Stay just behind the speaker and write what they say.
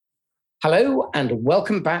Hello and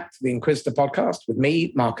welcome back to the Inquisitor podcast with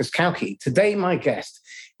me, Marcus Cauchi. Today, my guest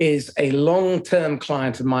is a long-term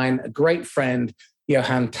client of mine, a great friend,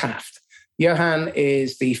 Johan Taft. Johan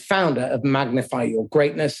is the founder of Magnify Your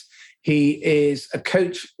Greatness. He is a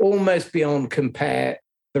coach almost beyond compare.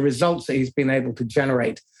 The results that he's been able to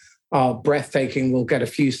generate are breathtaking. We'll get a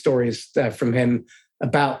few stories from him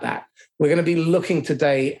about that. We're going to be looking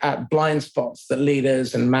today at blind spots that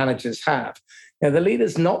leaders and managers have. Now, the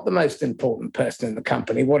leader's not the most important person in the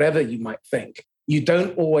company, whatever you might think. You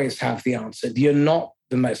don't always have the answer. You're not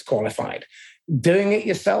the most qualified. Doing it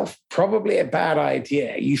yourself, probably a bad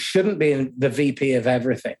idea. You shouldn't be the VP of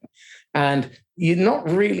everything. And you're not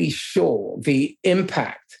really sure the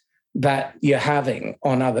impact that you're having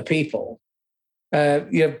on other people.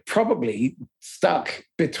 You're probably stuck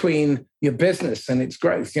between your business and its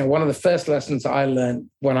growth. One of the first lessons I learned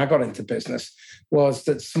when I got into business was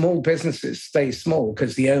that small businesses stay small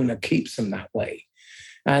because the owner keeps them that way.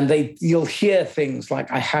 And you'll hear things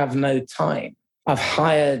like, I have no time. I've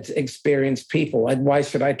hired experienced people. Why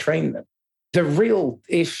should I train them? The real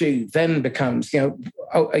issue then becomes,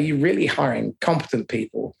 are you really hiring competent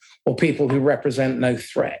people or people who represent no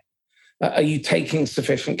threat? Are you taking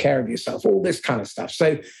sufficient care of yourself? All this kind of stuff.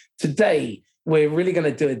 So today, we're really going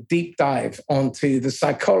to do a deep dive onto the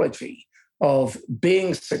psychology of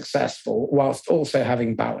being successful whilst also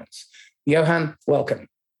having balance. Johan, welcome.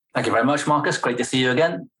 Thank you very much, Marcus. Great to see you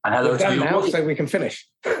again. And hello to you now, so we can finish.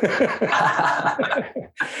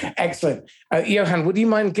 Excellent. Johan, would you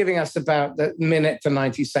mind giving us about a minute to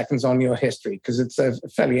 90 seconds on your history? Because it's a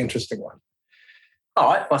fairly interesting one. All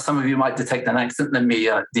right. Well, some of you might detect an accent. Let me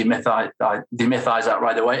demythize that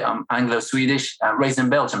right away. I'm Anglo-Swedish, raised in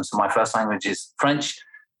Belgium. So my first language is French.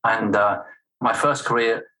 And my first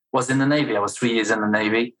career was in the Navy. I was 3 years in the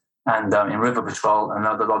Navy and in River Patrol, and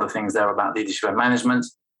learned a lot of things there about leadership and management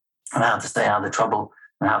and how to stay out of trouble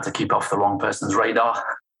and how to keep off the wrong person's radar.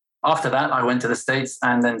 After that, I went to the States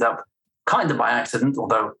and ended up kind of by accident,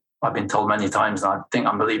 although I've been told many times, and I think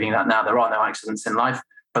I'm believing that now, there are no accidents in life.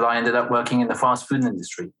 But I ended up working in the fast food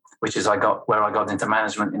industry, which is where I got into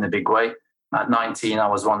management in a big way. At 19, I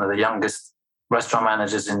was one of the youngest restaurant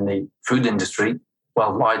managers in the food industry,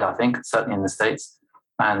 worldwide, I think, certainly in the States.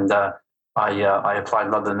 And I applied a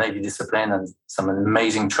lot of the Navy discipline and some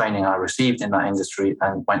amazing training I received in that industry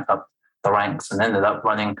and went up the ranks and ended up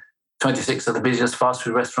running 26 of the busiest fast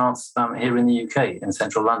food restaurants here in the UK, in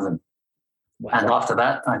central London. Wow. And after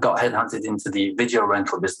that, I got headhunted into the video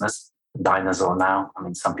rental business. Dinosaur now. I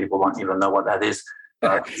mean, some people won't even know what that is.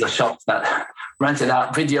 It's a shop that rented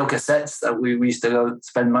out video cassettes. We used to go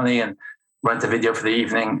spend money and rent a video for the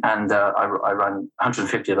evening. And I ran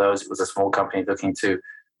 150 of those. It was a small company looking to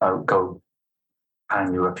go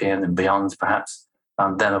pan-European and beyond, perhaps.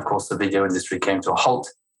 Then, of course, the video industry came to a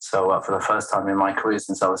halt. So for the first time in my career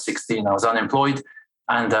since I was 16, I was unemployed.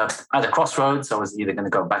 And at a crossroads, I was either going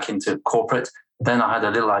to go back into corporate. Then I had a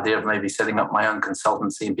little idea of maybe setting up my own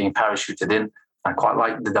consultancy and being parachuted in. I quite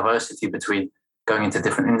liked the diversity between going into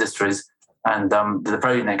different industries. And the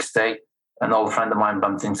very next day, an old friend of mine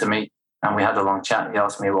bumped into me and we had a long chat. He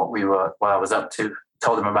asked me what I was up to,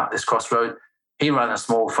 told him about this crossroad. He ran a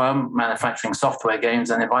small firm manufacturing software games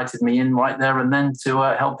and invited me in right there and then to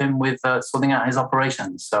help him with sorting out his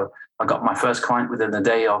operations. So I got my first client within a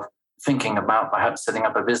day of thinking about perhaps setting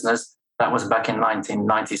up a business. That was back in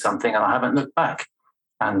 1990 something, and I haven't looked back.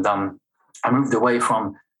 And I moved away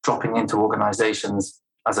from dropping into organizations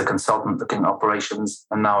as a consultant looking at operations,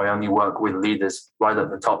 and now I only work with leaders right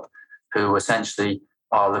at the top who essentially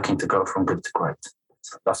are looking to go from good to great.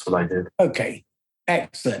 So that's what I did. Okay,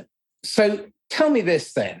 excellent. So tell me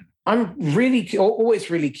this then. I'm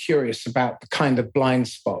always really curious about the kind of blind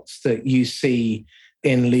spots that you see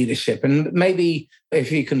in leadership. And maybe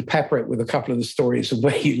if you can pepper it with a couple of the stories of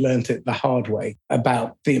where you learned it the hard way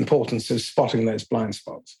about the importance of spotting those blind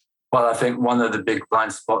spots. Well, I think one of the big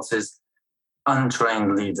blind spots is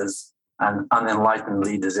untrained leaders and unenlightened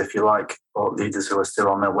leaders, if you like, or leaders who are still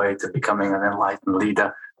on their way to becoming an enlightened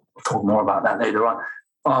leader. We'll talk more about that later on.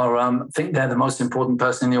 Or think they're the most important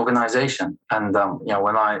person in the organization. And,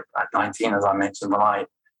 when at 19, as I mentioned, when I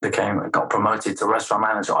got promoted to restaurant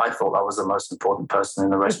manager, I thought I was the most important person in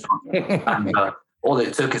the restaurant. And all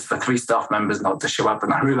it took is for 3 staff members not to show up,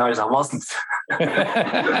 and I realized I wasn't.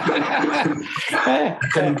 I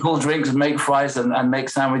couldn't pull drinks and make fries and make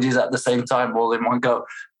sandwiches at the same time all in one go.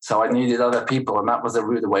 So I needed other people, and that was a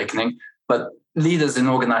rude awakening. But leaders in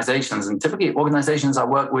organizations, and typically organizations I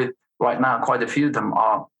work with right now, quite a few of them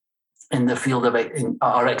are in the field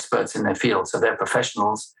are experts in their field. So they're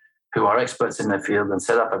professionals who are experts in their field and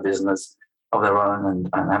set up a business of their own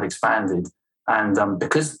and have expanded. And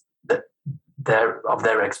because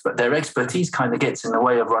their expertise kind of gets in the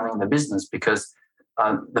way of running the business, because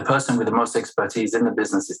the person with the most expertise in the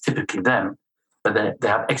business is typically them, but they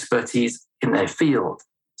have expertise in their field.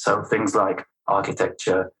 So things like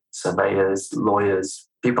architecture, surveyors, lawyers,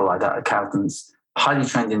 people like that, accountants, highly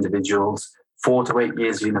trained individuals, 4 to 8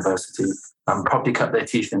 years university, probably cut their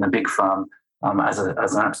teeth in a big firm as an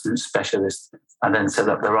absolute specialist, and then set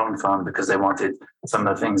up their own firm because they wanted some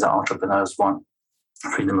of the things that entrepreneurs want: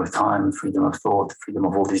 freedom of time, freedom of thought, freedom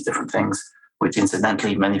of all these different things, which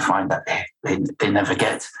incidentally many find that they never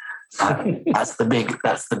get. That's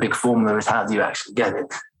the big formula, is how do you actually get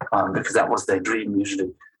it? Because that was their dream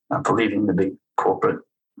usually, for leaving the big corporate.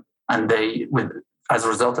 And as a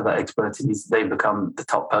result of that expertise, they become the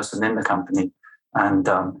top person in the company. And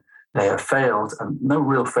they have failed, and no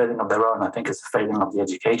real failing of their own. I think it's a failing of the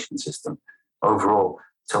education system overall,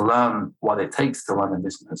 to learn what it takes to run a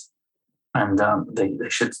business. And they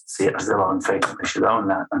should see it as their own failing. They should own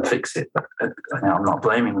that and fix it. But I'm not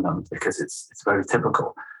blaming them, because it's very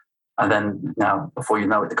typical. And then now, before you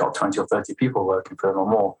know it, they've got 20 or 30 people working for them or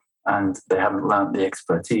more, and they haven't learned the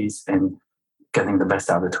expertise in getting the best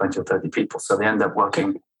out of 20 or 30 people. So they end up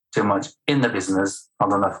working too much in the business,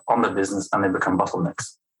 not enough on the business, and they become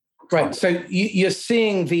bottlenecks. Right. So you're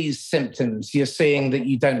seeing these symptoms. You're seeing that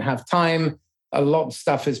you don't have time. A lot of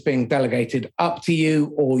stuff is being delegated up to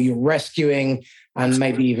you, or you're rescuing and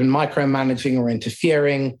maybe even micromanaging or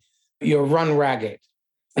interfering. You're run ragged.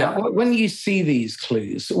 Yeah. When you see these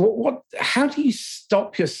clues, how do you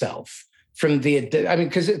stop yourself from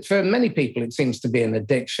because for many people, it seems to be an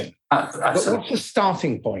addiction. But what's the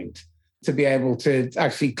starting point to be able to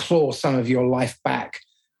actually claw some of your life back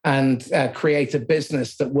and create a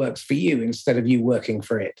business that works for you instead of you working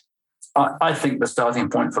for it? I think the starting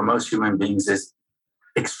point for most human beings is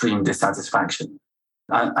extreme dissatisfaction.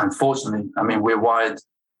 And unfortunately, I mean, we're wired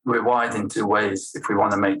in two ways. If we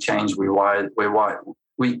want to make change, we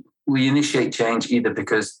initiate change either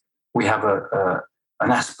because we have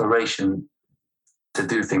an aspiration to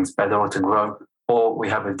do things better or to grow, or we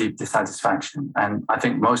have a deep dissatisfaction. And I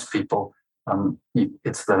think most people,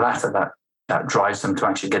 it's the latter that drives them to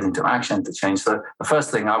actually get into action to change. So the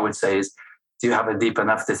first thing I would say is, do you have a deep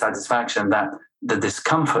enough dissatisfaction that the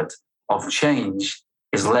discomfort of change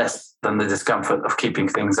is less than the discomfort of keeping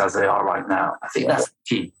things as they are right now? I think that's the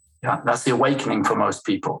key. Yeah, that's the awakening for most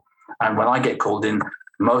people. And when I get called in,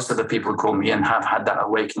 most of the people who call me in have had that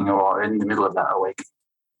awakening or are in the middle of that awakening.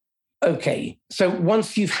 Okay. So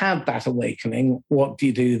once you've had that awakening, what do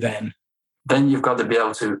you do then? Then you've got to be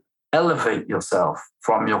able to elevate yourself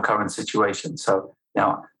from your current situation. So,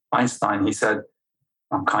 Einstein, he said,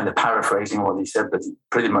 I'm kind of paraphrasing what he said, but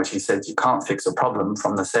pretty much he said, you can't fix a problem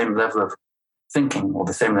from the same level of thinking or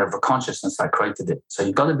the same level of consciousness that created it. So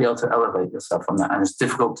you've got to be able to elevate yourself from that. And it's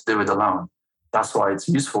difficult to do it alone. That's why it's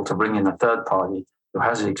useful to bring in a third party who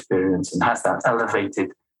has the experience and has that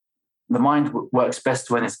elevated. The mind works best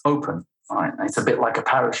when it's open. Right? It's a bit like a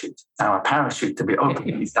parachute. Now, a parachute to be open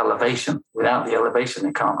needs elevation. Without the elevation,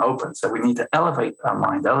 it can't open. So we need to elevate our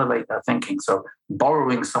mind, elevate our thinking. So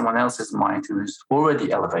borrowing someone else's mind who's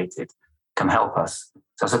already elevated can help us.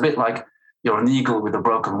 So it's a bit like you're an eagle with a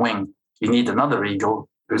broken wing. You need another eagle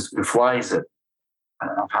who flies it. I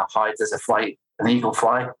don't know, how high does an eagle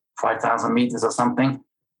fly? 5,000 meters or something?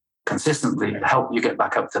 Consistently help you get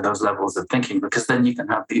back up to those levels of thinking, because then you can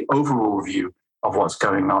have the overall view of what's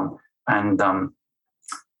going on. And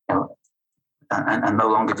and no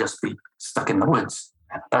longer just be stuck in the woods.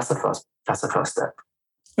 That's the first step.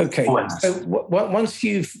 Okay. Awareness. So once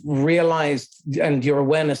you've realized and your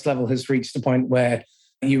awareness level has reached a point where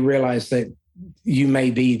you realize that you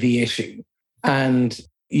may be the issue, and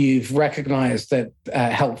you've recognized that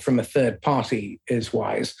help from a third party is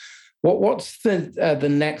wise, what's the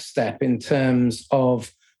next step in terms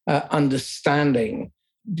of understanding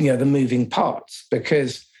the moving parts?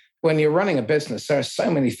 Because when you're running a business, there are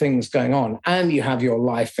so many things going on, and you have your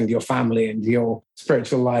life and your family and your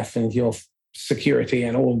spiritual life and your security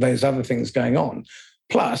and all those other things going on.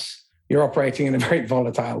 Plus, you're operating in a very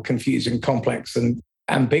volatile, confusing, complex, and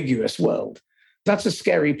ambiguous world. That's a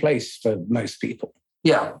scary place for most people.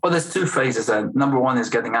 Yeah, well, there's two phases there. Number one is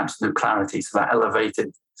getting absolute clarity. So that elevated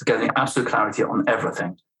is getting absolute clarity on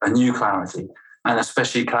everything, a new clarity, and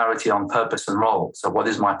especially clarity on purpose and role. So what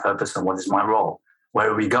is my purpose and what is my role? Where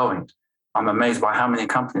are we going? I'm amazed by how many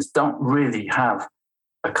companies don't really have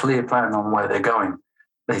a clear plan on where they're going.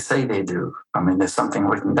 They say they do. I mean, there's something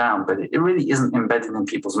written down, but it really isn't embedded in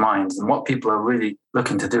people's minds. And what people are really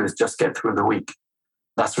looking to do is just get through the week.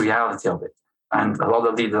 That's the reality of it. And a lot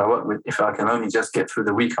of leaders I work with, if I can only just get through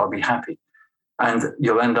the week, I'll be happy. And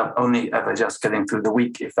you'll end up only ever just getting through the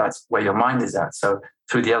week if that's where your mind is at. So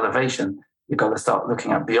through the elevation, you've got to start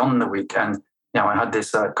looking at beyond the week. And, I had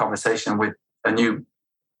this conversation with a new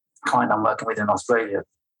client I'm working with in Australia.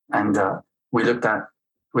 And we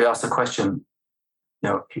asked the question,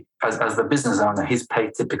 as the business owner, he's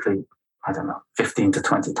paid typically, 15 to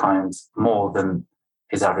 20 times more than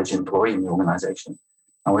his average employee in the organization.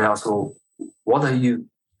 And we asked, well, what are you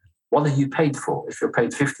paid for if you're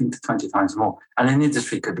paid 15 to 20 times more? And in the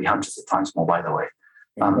industry, it could be hundreds of times more, by the way.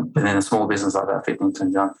 But in a small business like that, 15 to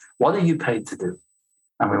 20 times, what are you paid to do?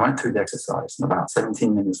 And we went through the exercise, and about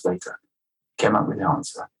 17 minutes later, came up with the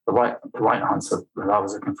answer. The right answer that I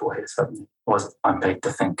was looking for here suddenly was, I'm paid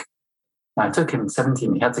to think. Now, it took him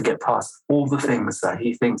 17, he had to get past all the things that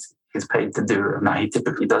he thinks he's paid to do and that he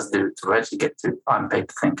typically does do to actually get to, I'm paid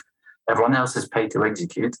to think. Everyone else is paid to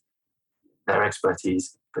execute their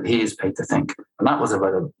expertise, but he is paid to think. And that was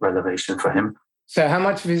a revelation for him. So how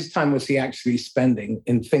much of his time was he actually spending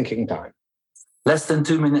in thinking time? Less than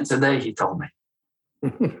 2 minutes a day, he told me.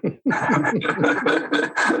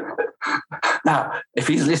 Now, if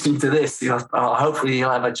he's listening to this, hopefully he'll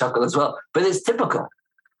have a chuckle as well. But it's typical.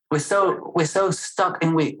 We're so stuck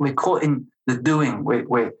in we're caught in the doing.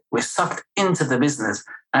 We're sucked into the business.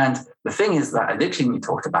 And the thing is that addiction you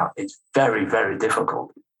talked about, it's very, very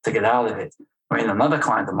difficult to get out of it. I mean, another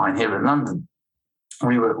client of mine here in London,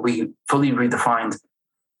 we fully redefined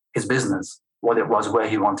his business, what it was, where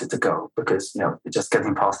he wanted to go, because just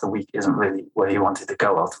getting past the week isn't really where he wanted to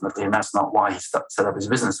go ultimately, and that's not why he set up his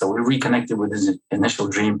business. So we reconnected with his initial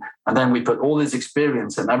dream, and then we put all his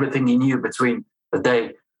experience and everything he knew between the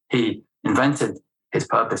day he invented his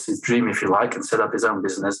purpose, his dream, if you like, and set up his own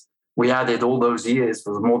business. We added all those years,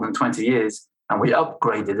 for more than 20 years, and we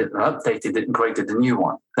upgraded it and updated it and created a new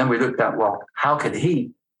one. Then we looked at, well, how could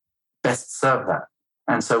he best serve that?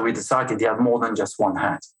 And so we decided he had more than just one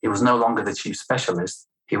hat. He was no longer the chief specialist.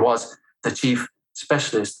 He was the chief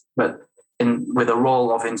specialist, but with a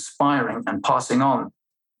role of inspiring and passing on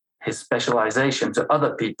his specialization to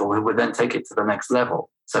other people who would then take it to the next level.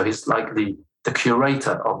 So he's like the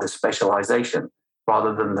curator of the specialization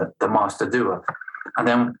rather than the master doer. And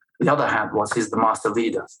then the other hat was he's the master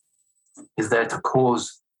leader. He's there to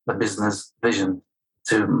cause the business vision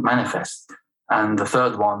to manifest. And the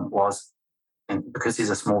third one was, because he's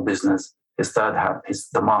a small business, his third hat is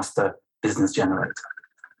the master business generator.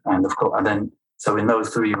 And of course, so in those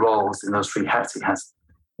three roles, in those three hats,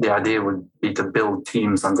 the idea would be to build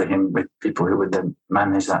teams under him with people who would then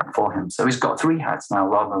manage that for him. So he's got three hats now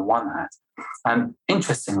rather than one hat. And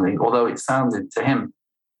interestingly, although it sounded to him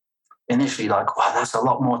initially like, wow, that's a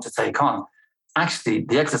lot more to take on, actually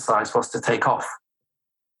the exercise was to take off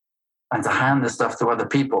and to hand the stuff to other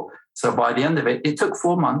people. So by the end of it took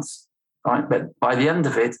 4 months, right? But by the end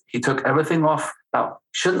of it, he took everything off that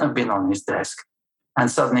shouldn't have been on his desk. And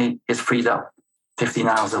suddenly he's freed up 15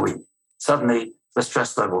 hours a week. Suddenly the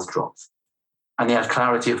stress levels dropped and he had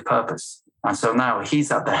clarity of purpose. And so now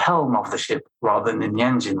he's at the helm of the ship rather than in the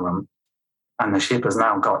engine room. And the ship has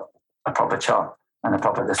now got a proper chart and a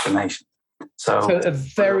proper destination. So a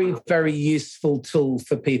very, very useful tool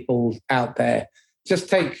for people out there. Just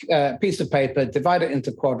take a piece of paper, divide it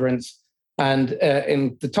into quadrants, and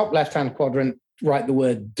in the top left-hand quadrant, write the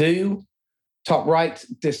word do, top right,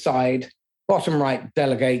 decide, bottom right,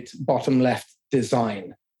 delegate, bottom left,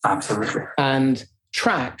 design. Absolutely. And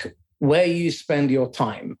track where you spend your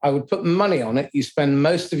time. I would put money on it. You spend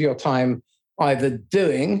most of your time either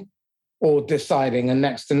doing or deciding and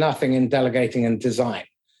next to nothing in delegating and design.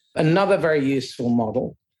 Another very useful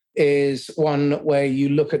model is one where you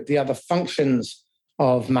look at the other functions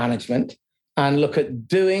of management and look at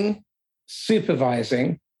doing,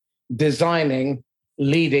 supervising, designing,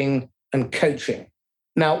 leading, and coaching.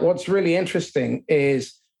 Now, what's really interesting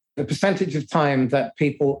is the percentage of time that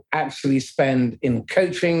people actually spend in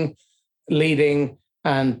coaching, leading,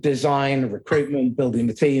 and design, recruitment, building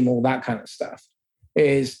the team, all that kind of stuff,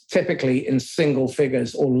 is typically in single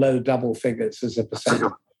figures or low double figures as a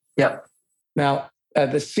percentage. Yep. Now,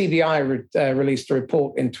 the CBI released a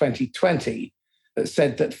report in 2020 that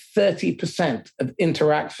said that 30% of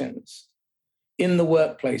interactions in the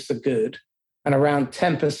workplace are good and around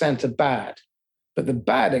 10% are bad. But the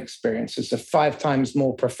bad experiences are 5 times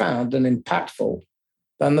more profound and impactful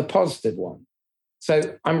than the positive one.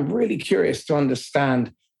 So I'm really curious to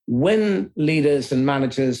understand when leaders and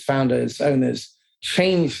managers, founders, owners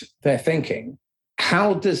change their thinking,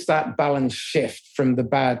 how does that balance shift from the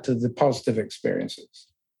bad to the positive experiences?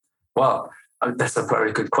 Well, that's a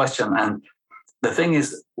very good question. And the thing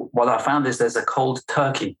is, what I found is there's a cold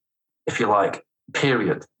turkey, if you like,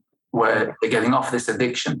 period, where they're getting off this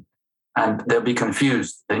addiction. and they'll be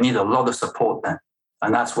confused. They need a lot of support then.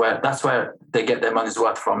 And that's where they get their money's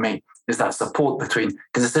worth from me, is that support between,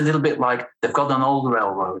 because it's a little bit like they've got an old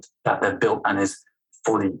railroad that they've built and is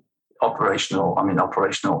fully operational.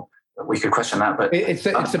 We could question that, but it's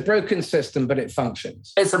a broken system, but it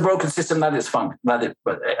functions. It's a broken system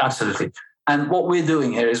but absolutely. And what we're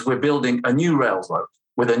doing here is we're building a new railroad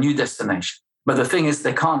with a new destination. But the thing is,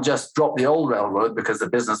 they can't just drop the old railroad because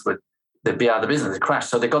they'd be out of business, it'd crash.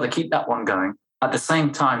 So they've got to keep that one going. At the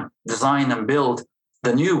same time, design and build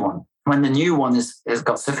the new one. When the new one has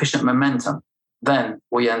got sufficient momentum, then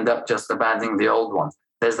we end up just abandoning the old one.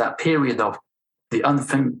 There's that period of the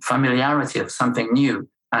unfamiliarity of something new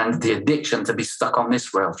and the addiction to be stuck on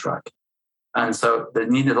this rail track. And so they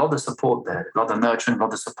need a lot of support there, a lot of nurturing, a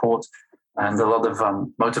lot of support, and a lot of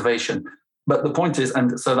motivation. But the point is,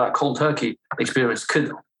 and so that cold turkey experience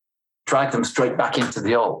could drag them straight back into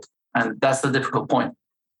the old. And that's the difficult point.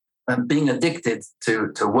 And being addicted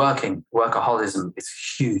to workaholism is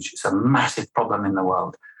huge. It's a massive problem in the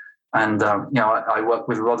world. And, I work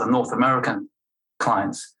with a lot of North American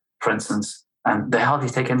clients, for instance, and they hardly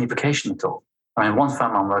take any vacation at all. I mean, one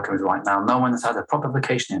firm I'm working with right now, no one has had a proper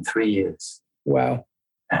vacation in 3 years. Wow.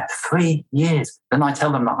 3 years. Then I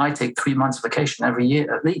tell them that I take 3 months vacation every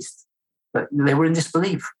year at least. But they were in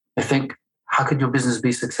disbelief. They think, how could your business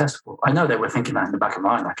be successful? I know they were thinking that in the back of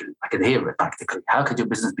my mind. I could hear it practically. How could your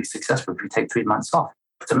business be successful if you take 3 months off?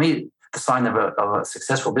 To me, the sign of a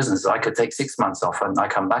successful business is I could take 6 months off and I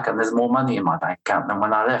come back and there's more money in my bank account than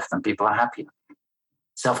when I left and people are happier.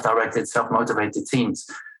 Self-directed, self-motivated teams.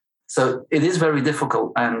 So it is very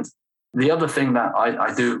difficult. And the other thing that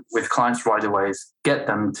I do with clients right away is get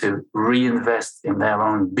them to reinvest in their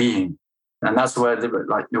own being. And that's where,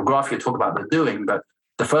 like your graph, you talk about the doing, but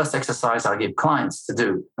the first exercise I give clients to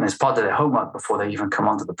do, and it's part of their homework before they even come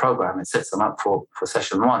onto the program, it sets them up for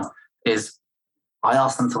session 1, is I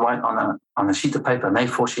ask them to write on a sheet of paper, an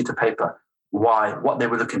A4 sheet of paper, what they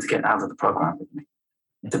were looking to get out of the program with me.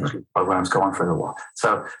 Typically, programs go on for a while.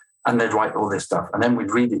 So, and they'd write all this stuff, and then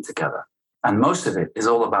we'd read it together. And most of it is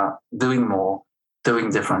all about doing more,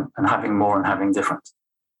 doing different, and having more and having different.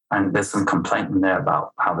 And there's some complaint in there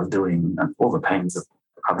about how they're doing and all the pains of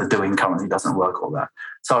how the doing currently doesn't work, all that.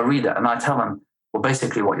 So I read it and I tell them, well,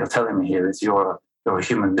 basically what you're telling me here is you're a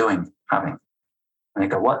human doing, having. And they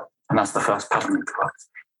go, what? And that's the first pattern in class.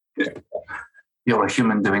 You're a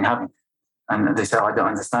human doing, having. And they say, I don't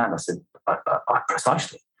understand. I said,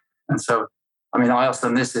 precisely. And so, I mean, I asked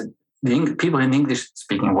them this, the people in the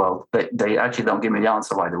English-speaking world, they actually don't give me the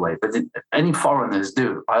answer right away, but any foreigners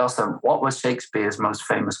do. I asked them, what was Shakespeare's most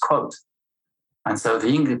famous quote? And so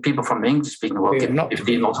the people from the English-speaking world give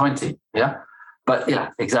 15 or 20, yeah? But yeah,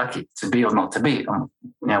 exactly, to be or not to be.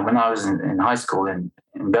 When I was in high school in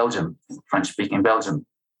Belgium, French-speaking Belgium,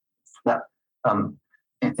 that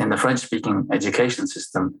in the French-speaking education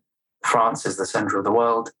system, France is the center of the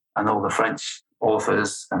world, and all the French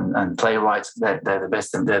authors and playwrights, they're the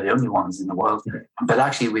best and they're the only ones in the world. But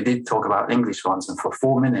actually, we did talk about English ones, and for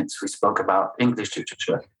 4 minutes, we spoke about English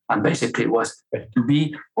literature. And basically, it was to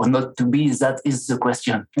be or not to be, that is the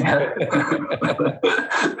question.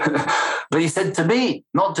 But he said to be,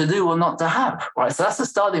 not to do or not to have, right? So that's the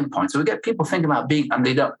starting point. So we get people thinking about being, and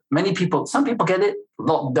they don't. Some people get it, a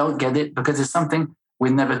lot don't get it, because it's something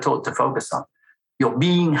we're never taught to focus on. Your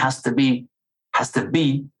being has to be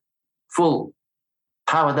full,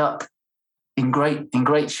 powered up, in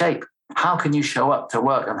great shape. How can you show up to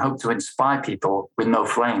work and hope to inspire people with no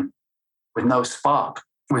flame, with no spark?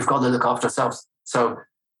 We've got to look after ourselves. So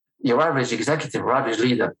your average executive or average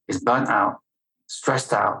leader is burnt out,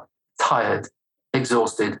 stressed out, tired,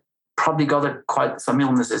 exhausted, probably got quite some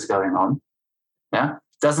illnesses going on, yeah?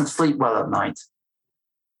 Doesn't sleep well at night,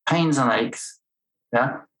 pains and aches,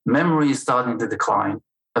 yeah? Memory is starting to decline,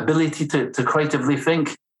 ability to creatively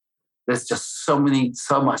think. There's just so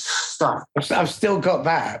much stuff. I've still got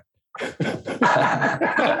that.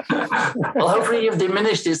 Well, hopefully you've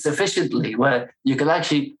diminished it sufficiently where you can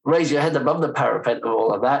actually raise your head above the parapet of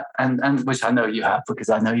all of that, and which I know you have, because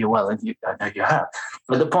I know you well, and I know you have.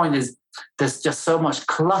 But the point is, there's just so much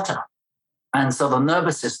clutter, and so the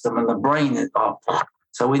nervous system and the brain are.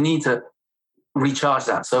 So we need to recharge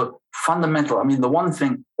that. So fundamental. I mean, the one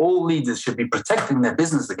thing all leaders should be protecting their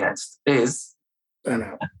business against is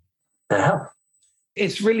their health.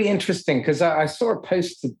 It's really interesting because I saw a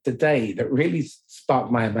post today that really sparked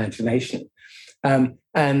my imagination. And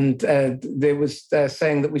there was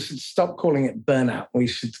saying that we should stop calling it burnout. We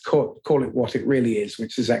should call it what it really is,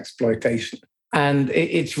 which is exploitation. And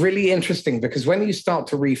it's really interesting because when you start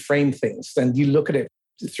to reframe things, then you look at it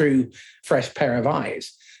through a fresh pair of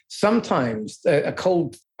eyes. Sometimes a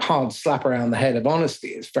cold hard slap around the head of honesty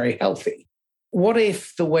is very healthy. What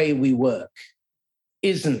if the way we work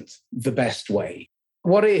isn't the best way?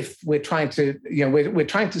 What if we're trying to, we're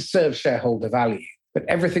trying to serve shareholder value, but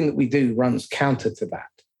everything that we do runs counter to that?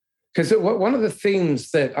 Because one of the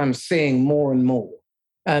themes that I'm seeing more and more,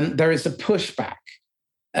 there is a pushback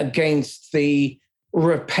against the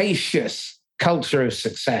rapacious culture of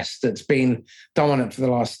success that's been dominant for the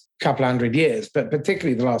last couple hundred years, but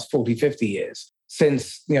particularly the last 40, 50 years,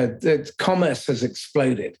 since the commerce has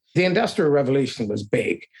exploded. The Industrial Revolution was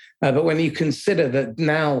big, but when you consider that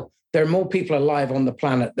now there are more people alive on the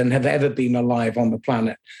planet than have ever been alive on the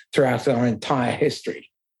planet throughout our entire history,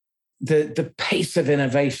 the pace of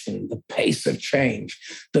innovation, the pace of change,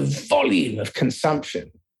 the volume of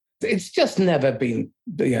consumption, it's just never been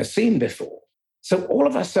seen before. So all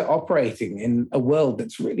of us are operating in a world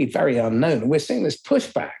that's really very unknown. And we're seeing this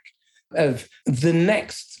pushback of the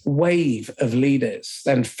next wave of leaders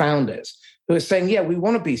and founders who are saying, yeah, we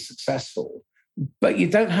want to be successful, but you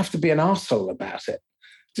don't have to be an arsehole about it.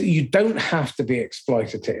 You don't have to be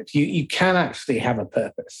exploitative. You can actually have a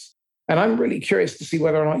purpose. And I'm really curious to see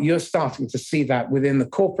whether or not you're starting to see that within the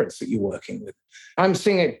corporates that you're working with. I'm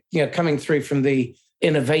seeing it, coming through from the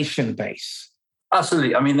innovation base.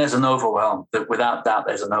 Absolutely. I mean, there's an overwhelm. Without doubt,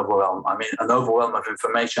 there's an overwhelm. I mean, an overwhelm of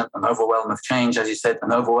information, an overwhelm of change, as you said,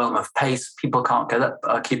 an overwhelm of pace. People can't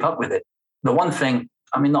keep up with it. The one thing,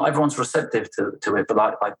 I mean, not everyone's receptive to it, but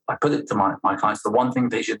I put it to my clients, the one thing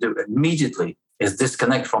they should do immediately is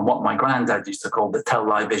disconnect from what my granddad used to call the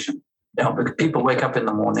tell-lie vision. Because people wake up in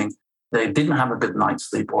the morning, they didn't have a good night's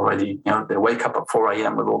sleep already. They wake up at 4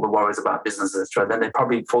 a.m. with all the worries about business, etc. Then they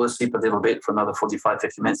probably fall asleep a little bit for another 45,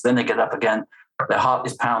 50 minutes. Then they get up again. Their heart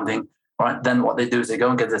is pounding. Right. Then what they do is they go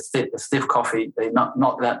and get a stiff coffee. They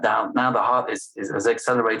knock that down. Now the heart has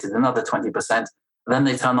accelerated another 20%. Then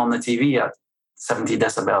they turn on the TV at 70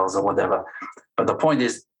 decibels or whatever. But the point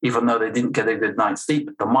is, even though they didn't get a good night's sleep,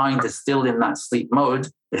 the mind is still in that sleep mode.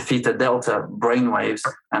 They theta delta brainwaves.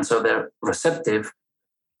 And so they're receptive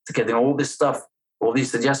to getting all this stuff, all these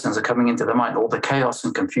suggestions are coming into their mind, all the chaos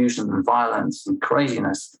and confusion and violence and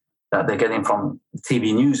craziness that they're getting from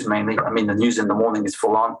TV news mainly. I mean, the news in the morning is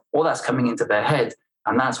full on. All that's coming into their head,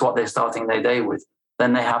 and that's what they're starting their day with.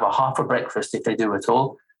 Then they have a half a breakfast if they do at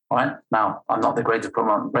all. Right? Now, I'm not the greatest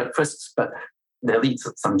promoter on breakfasts, but they'll eat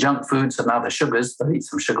some junk food. So now the sugars, they'll eat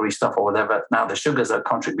some sugary stuff or whatever. Now the sugars are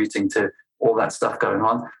contributing to all that stuff going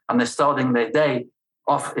on. And they're starting their day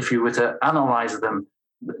off, if you were to analyze them,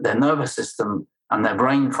 their nervous system and their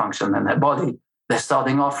brain function and their body, they're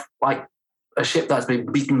starting off like a ship that's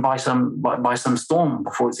been beaten by some storm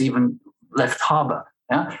before it's even left harbor.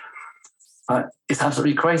 Yeah, it's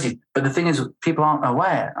absolutely crazy. But the thing is, people aren't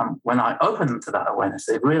aware. And when I open them to that awareness,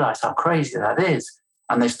 they realize how crazy that is,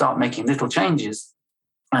 and they start making little changes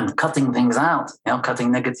and cutting things out.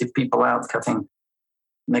 Cutting negative people out, cutting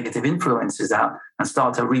negative influences out, and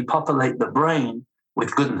start to repopulate the brain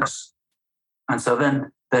with goodness. And so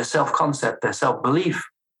then their self-concept, their self-belief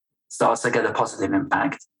starts to get a positive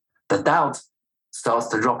impact. The doubt starts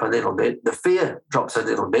to drop a little bit. The fear drops a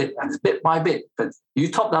little bit, and it's bit by bit. But you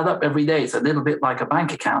top that up every day. It's a little bit like a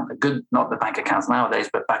bank account. Not the bank accounts nowadays,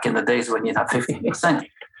 but back in the days when you'd have 15%.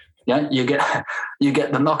 Yeah, you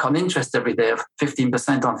get the knock-on interest every day of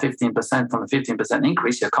 15% on 15% on the 15%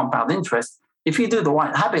 increase, your compound interest. If you do the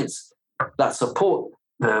right habits that support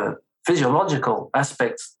the physiological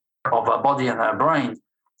aspects of our body and our brain,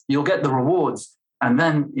 you'll get the rewards, and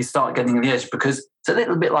then you start getting the edge, because it's a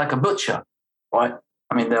little bit like a butcher, right?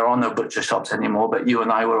 I mean, there are no butcher shops anymore, but you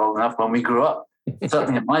and I were old enough when we grew up.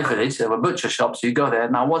 Certainly in my village, there were butcher shops. You go there.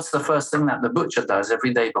 Now, what's the first thing that the butcher does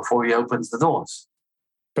every day before he opens the doors?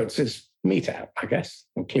 Puts his meat out, I guess,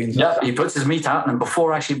 and cleans up. Yeah, he puts his meat out, and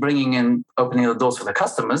before actually opening the doors for the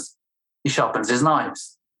customers, he sharpens his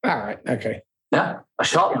knives. All right, okay. Yeah, a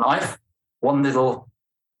sharp knife, one little...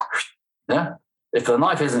 Yeah. If the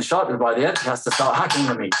knife isn't sharpened by the end, he has to start hacking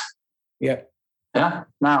the meat. Yeah. Yeah.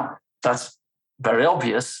 Now, that's very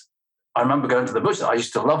obvious. I remember going to the butcher. I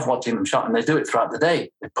used to love watching them sharpen. They do it throughout the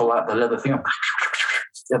day. They pull out the leather thing,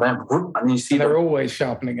 and you see they're always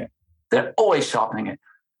sharpening it. They're always sharpening it.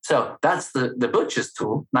 So that's the butcher's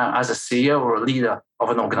tool. Now, as a CEO or a leader of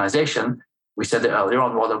an organization, we said it earlier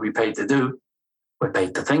on, what are we paid to do? We're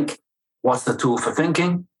paid to think. What's the tool for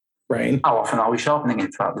thinking? Brain. How often are we sharpening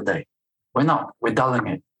it throughout the day? We're not. We're dulling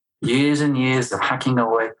it. Years and years of hacking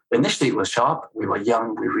away. Initially, it was sharp. We were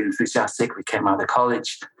young. We were enthusiastic. We came out of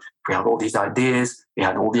college. We had all these ideas. We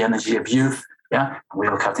had all the energy of youth. Yeah, and we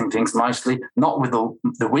were cutting things nicely, not with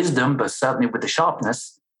the wisdom, but certainly with the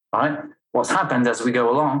sharpness. Right? What's happened as we go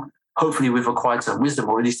along? Hopefully, we've acquired some wisdom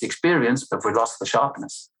or at least experience, but we've lost the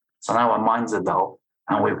sharpness. So now our minds are dull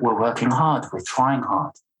and we're working hard. We're trying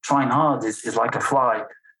hard. Trying hard is like a fly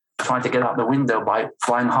trying to get out the window by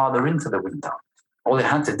flying harder into the window. All they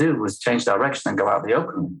had to do was change direction and go out the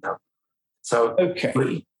open window. So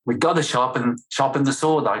we got to sharpen the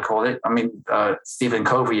sword, I call it. I mean, Stephen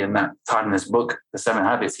Covey in that timeless book, The 7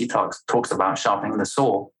 Habits, he talks about sharpening the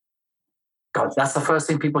sword. God, that's the first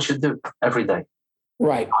thing people should do every day.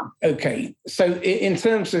 Right. Okay. So in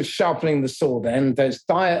terms of sharpening the sword, then there's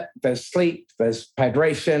diet, there's sleep, there's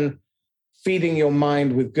hydration, feeding your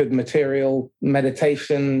mind with good material,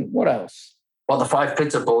 meditation. What else? Well, the 5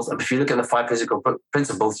 principles. And if you look at the 5 physical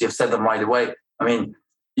principles, you've said them right away. I mean,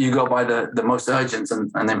 you go by the most urgent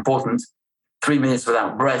and important. 3 minutes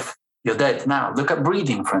without breath, you're dead. Now, look at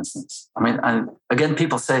breathing, for instance. I mean, and again,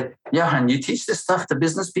 people say, Johan, you teach this stuff to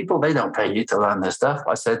business people? They don't pay you to learn this stuff.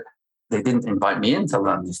 I said, they didn't invite me in to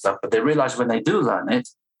learn this stuff, but they realize when they do learn it,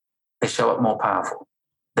 they show up more powerful.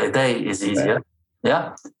 Their day is easier.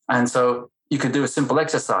 Yeah. And so you could do a simple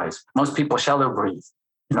exercise. Most people shallow breathe.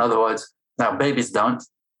 In other words, now babies don't.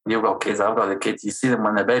 You've got kids, I've got a kid. You see them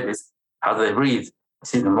when they're babies. How do they breathe? You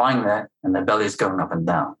see them lying there and their belly is going up and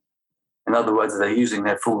down. In other words, they're using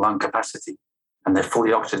their full lung capacity and they're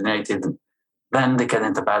fully oxygenated. Then they get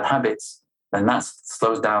into bad habits. Then that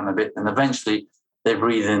slows down a bit. And eventually they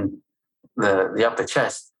breathe in the upper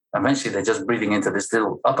chest. Eventually they're just breathing into this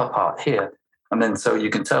little upper part here. And then so you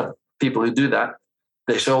can tell people who do that,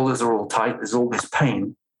 their shoulders are all tight. There's all this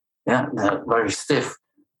pain. Yeah, they're very stiff.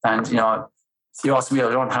 And, you asked me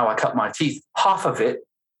earlier on how I cut my teeth. Half of it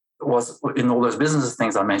was in all those business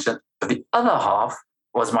things I mentioned. But the other half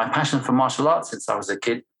was my passion for martial arts since I was a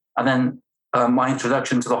kid. And then my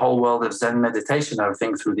introduction to the whole world of Zen meditation,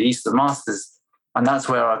 everything through the Eastern Masters. And that's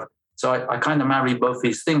where I kind of marry both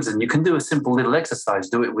these things. And you can do a simple little exercise.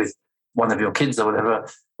 Do it with one of your kids or whatever,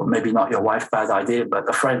 or maybe not your wife, bad idea, but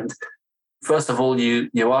a friend. First of all, you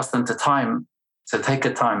ask them to time. So take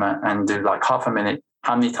a timer and do like half a minute,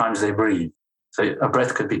 how many times they breathe. So a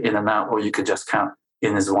breath could be in and out, or you could just count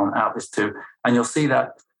in as 1, out as 2. And you'll see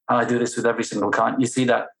that, and I do this with every single client, you see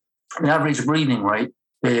that the average breathing rate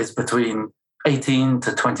is between 18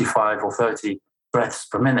 to 25 or 30 breaths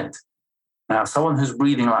per minute. Now, someone who's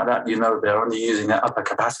breathing like that, they're only using their upper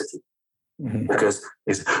capacity because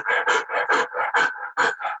it's,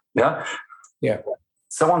 yeah.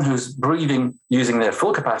 Someone who's breathing using their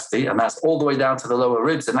full capacity, and that's all the way down to the lower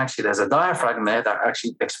ribs, and actually there's a diaphragm there that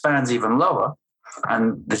actually expands even lower.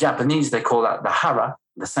 And the Japanese, they call that the hara,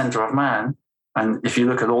 the center of man. And if you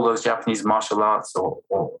look at all those Japanese martial arts, or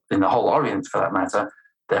in the whole Orient for that matter,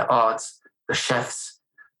 their arts, the chefs,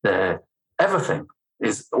 their everything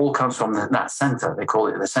all comes from that center. They call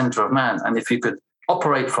it the center of man. And if you could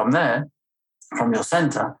operate from there, from your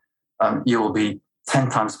center, you will be 10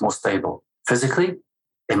 times more stable physically,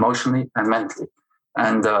 emotionally, and mentally.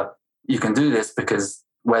 And you can do this because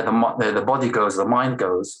where the body goes, the mind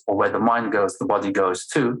goes, or where the mind goes, the body goes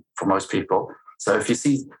too, for most people. So if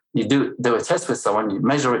you do a test with someone, you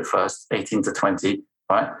measure it first, 18 to 20,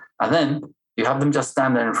 right? And then you have them just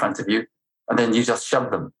stand there in front of you, and then you just shove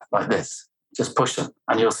them like this, just push them,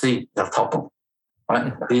 and you'll see they'll topple,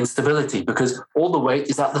 right? The instability, because all the weight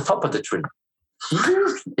is at the top of the tree.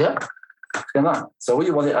 Yeah. So we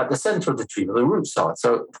want it at the center of the tree, where the roots are.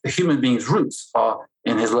 So the human being's roots are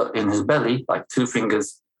in his belly, like 2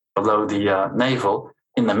 fingers below the navel,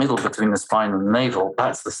 in the middle between the spine and the navel.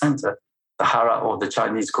 That's the center. The hara, or the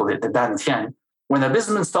Chinese call it the dantian. When a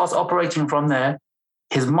businessman starts operating from there,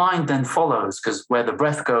 his mind then follows, because where the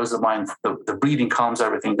breath goes, the breathing calms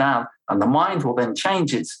everything down, and the mind will then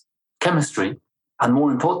change its chemistry, and more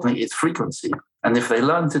importantly, its frequency. And if they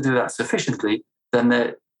learn to do that sufficiently, then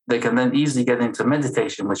they can then easily get into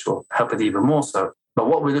meditation, which will help it even more so. But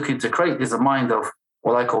what we're looking to create is a mind of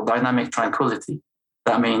what I call dynamic tranquility.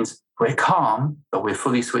 That means we're calm, but we're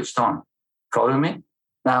fully switched on. Follow me?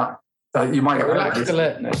 Now, you might relaxed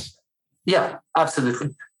alertness. Yeah, absolutely.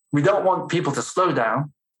 We don't want people to slow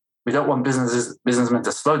down. We don't want businessmen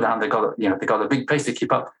to slow down. They got a big pace to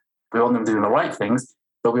keep up. We want them doing the right things,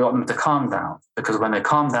 but we want them to calm down, because when they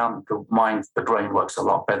calm down, the brain works a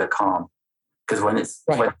lot better calm. Because when it's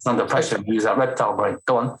under pressure, we use that reptile brain.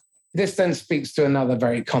 Go on. This then speaks to another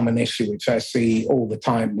very common issue, which I see all the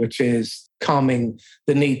time, which is the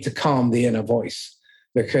need to calm the inner voice.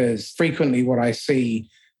 Because frequently what I see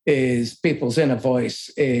is people's inner voice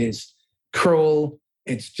is cruel,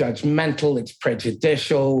 it's judgmental, it's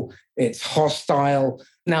prejudicial, it's hostile.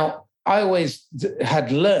 Now, I always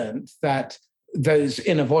had learned that those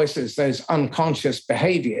inner voices, those unconscious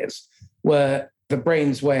behaviors, were the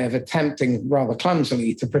brain's way of attempting rather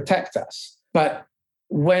clumsily to protect us. But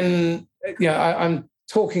when I'm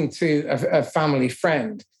talking to a family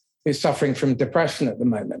friend who's suffering from depression at the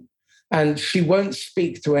moment. And she won't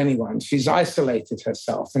speak to anyone. She's isolated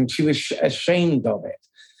herself and she was ashamed of it.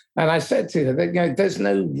 And I said to her that, there's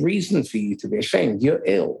no reason for you to be ashamed. You're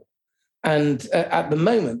ill. And at the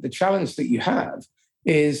moment, the challenge that you have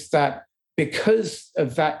is that because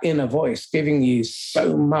of that inner voice giving you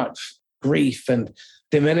so much grief and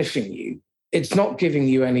diminishing you, it's not giving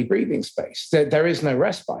you any breathing space. There is no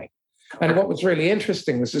respite. And what was really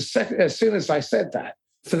interesting was as soon as I said that,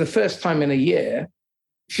 for the first time in a year,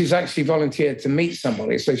 she's actually volunteered to meet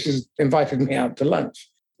somebody. So she's invited me out to lunch.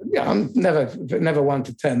 Yeah, I'm never one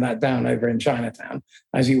to turn that down over in Chinatown,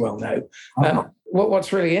 as you well know.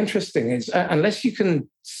 What's really interesting is unless you can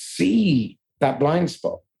see that blind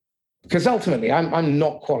spot, because ultimately I'm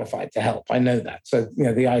not qualified to help. I know that. So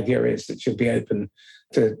the idea is that you'll be open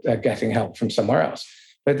to getting help from somewhere else.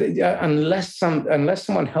 But unless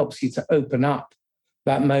someone helps you to open up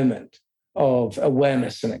that moment of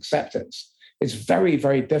awareness and acceptance, it's very,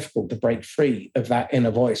 very difficult to break free of that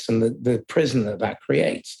inner voice and the prison that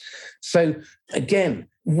creates. So again,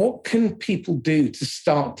 what can people do to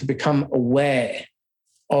start to become aware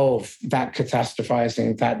of that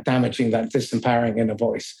catastrophizing, that damaging, that disempowering inner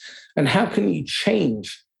voice? And how can you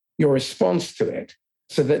change your response to it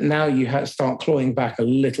so that now you start clawing back a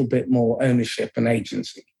little bit more ownership and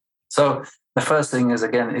agency? So the first thing is,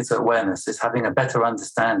 again, it's awareness. It's having a better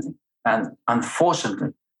understanding. And unfortunately,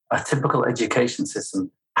 a typical education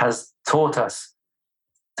system has taught us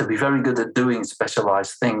to be very good at doing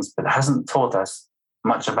specialized things, but hasn't taught us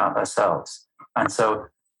much about ourselves. And so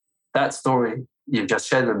that story you've just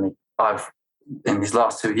shared with me, in these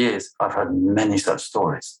last 2 years, I've heard many such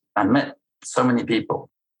stories and met so many people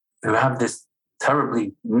who have this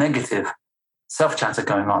terribly negative self-chatter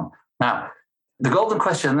going on. Now, the golden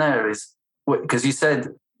question there is, because you said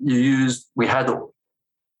what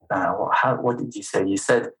did you say? You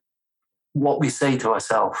said what we say to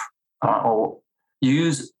ourselves, or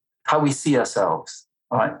use how we see ourselves,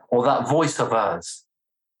 right? Or that voice of ours.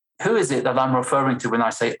 Who is it that I'm referring to when I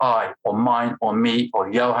say I, or mine, or me, or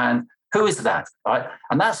Johan? Who is that, right?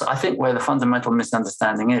 And that's, I think, where the fundamental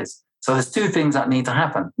misunderstanding is. So there's two things that need to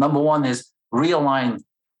happen. Number one is realign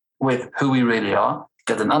with who we really are,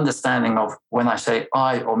 get an understanding of when I say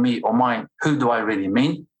I, or me, or mine, who do I really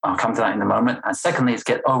mean? I'll come to that in a moment. And secondly, is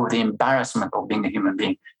get over the embarrassment of being a human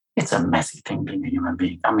being. It's a messy thing being a human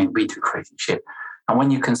being. I mean, we do crazy shit. And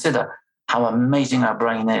when you consider how amazing our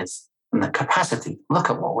brain is and the capacity, look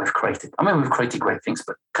at what we've created. I mean, we've created great things,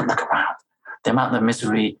 but look around. The amount of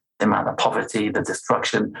misery, the amount of poverty, the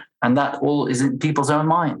destruction, and that all is in people's own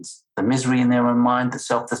minds. The misery in their own mind, the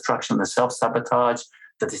self-destruction, the self-sabotage,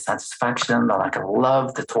 the dissatisfaction, the lack of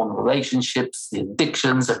love, the torn relationships, the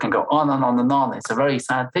addictions that can go on and on and on. It's a very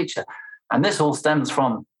sad picture. And this all stems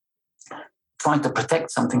from trying to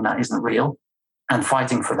protect something that isn't real and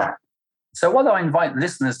fighting for that. So what I invite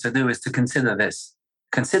listeners to do is to consider this.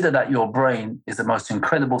 Consider that your brain is the most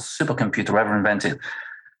incredible supercomputer ever invented.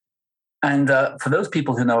 And for those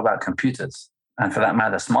people who know about computers, and for that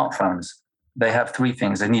matter, smartphones, they have three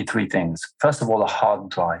things. They need three things. First of all, a hard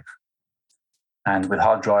drive. And with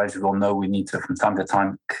hard drives, we all know we need to, from time to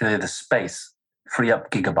time, clear the space, free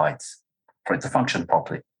up gigabytes for it to function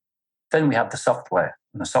properly. Then we have the software.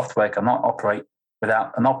 And the software cannot operate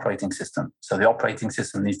without an operating system. So the operating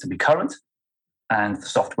system needs to be current, and the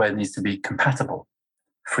software needs to be compatible,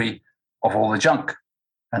 free of all the junk.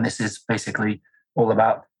 And this is basically all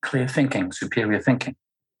about clear thinking, superior thinking.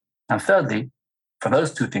 And thirdly, for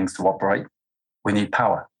those two things to operate, we need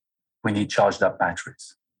power. We need charged up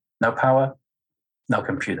batteries. No power, no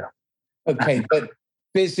computer. Okay, but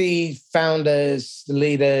busy founders,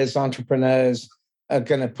 leaders, entrepreneurs are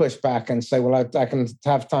going to push back and say, well, I can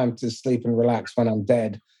have time to sleep and relax when I'm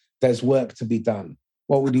dead. There's work to be done.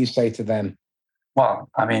 What would you say to them? Well,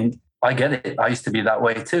 I mean, I get it. I used to be that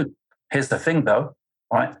way too. Here's the thing though,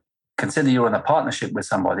 right? Consider you're in a partnership with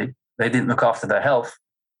somebody. They didn't look after their health.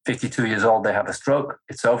 52 years old, they have a stroke.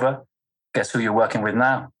 It's over. Guess who you're working with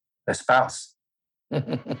now? Their spouse.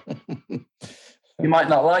 You might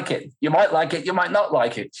not like it. You might like it. You might not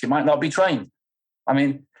like it. She might not be trained. I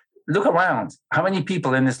mean, look around. How many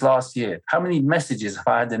people in this last year, how many messages have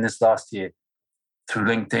I had in this last year through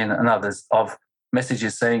LinkedIn and others of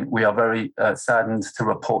messages saying we are very saddened to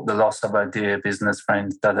report the loss of our dear business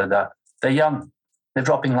friends, They're young. They're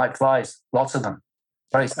dropping like flies. Lots of them.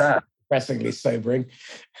 Very sad. Depressingly sobering.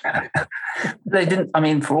 They didn't, I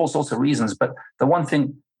mean, for all sorts of reasons. But the one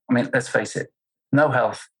thing, I mean, let's face it, no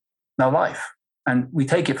health, no life. And we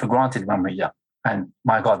take it for granted when we're young. And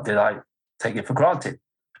my God, did I take it for granted.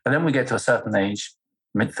 But then we get to a certain age,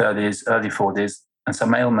 mid-30s, early 40s, And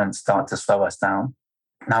some ailments start to slow us down.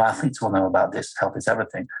 Now, athletes will know about this. Health is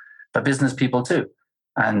everything, but business people too.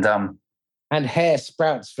 And hair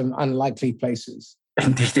sprouts from unlikely places.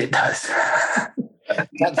 Indeed, it does.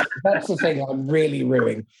 That's the thing I'm really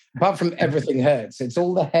ruining. Apart from everything hurts, it's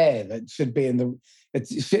all the hair that should be in the.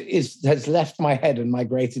 Has left my head and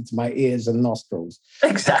migrated to my ears and nostrils.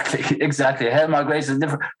 Exactly. Hair migrates in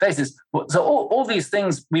different places. So all these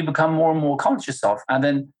things we become more and more conscious of,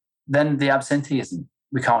 and then the absenteeism.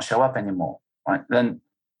 We can't show up anymore, right? Then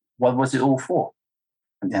what was it all for?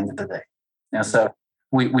 At the end of the day, So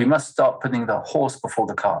we must start putting the horse before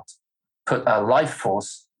the cart. Put our life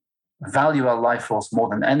force, value our life force more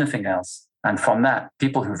than anything else. And from that,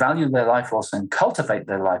 people who value their life force and cultivate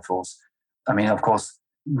their life force, I mean, of course,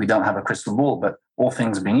 we don't have a crystal ball, but all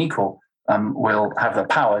things being equal, will have the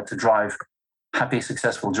power to drive happy,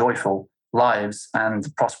 successful, joyful lives and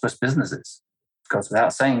prosperous businesses. It goes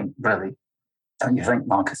without saying, really, don't you think,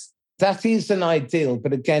 Marcus? That is an ideal,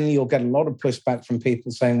 but again, you'll get a lot of pushback from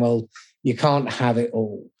people saying, well, you can't have it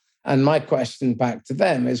all. And my question back to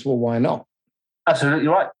them is, well, why not? Absolutely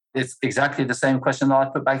right. It's exactly the same question that I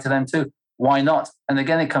put back to them too. Why not? And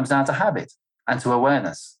again, it comes down to habit and to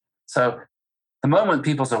awareness. So the moment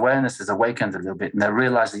people's awareness is awakened a little bit and they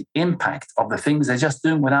realize the impact of the things they're just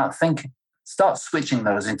doing without thinking, start switching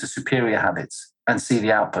those into superior habits and see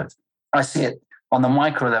the output. I see it on the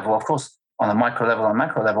micro level, of course, on a micro level and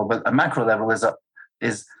macro level, but a macro level is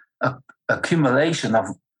a accumulation of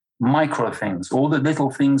micro things. All the little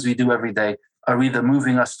things we do every day are either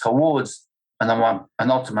moving us towards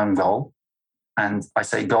an optimum goal. And I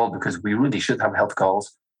say goal because we really should have health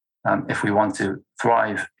goals if we want to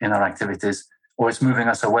thrive in our activities, or it's moving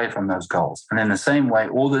us away from those goals. And in the same way,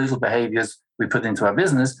 all the little behaviors we put into our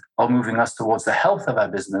business are moving us towards the health of our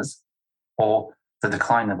business or the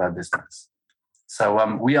decline of our business.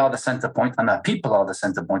 So we are the center point, and our people are the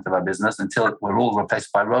center point of our business until we're all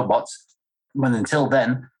replaced by robots. But until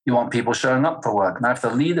then, you want people showing up for work. Now, if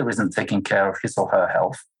the leader isn't taking care of his or her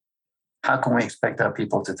health, how can we expect our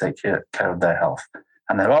people to take care of their health?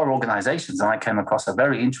 And there are organizations, and I came across a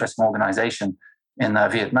very interesting organization in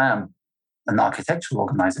Vietnam, an architectural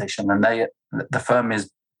organization, and the firm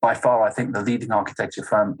is by far, I think, the leading architecture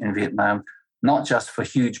firm in Vietnam, not just for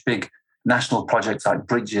huge, big national projects like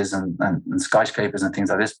bridges and skyscrapers and things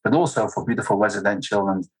like this, but also for beautiful residential,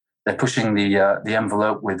 and they're pushing the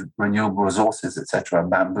envelope with renewable resources, etc.,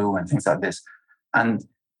 bamboo and things like this. And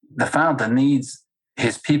the founder needs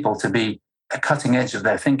his people to be the cutting edge of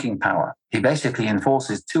their thinking power. He basically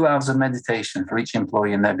enforces 2 hours of meditation for each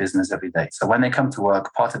employee in their business every day. So when they come to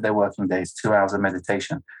work, part of their working day is 2 hours of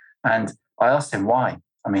meditation. And I asked him why.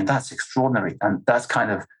 I mean, that's extraordinary. And that's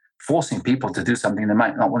kind of forcing people to do something they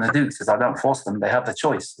might not want to do. He says, I don't force them. They have the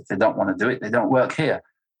choice. If they don't want to do it, they don't work here.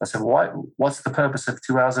 I said, why? What's the purpose of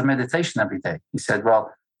 2 hours of meditation every day? He said,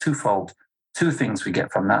 well, twofold. 2 things we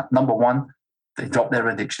get from that. Number one, they drop their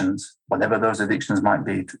addictions, whatever those addictions might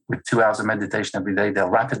be. With 2 hours of meditation every day, they'll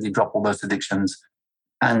rapidly drop all those addictions.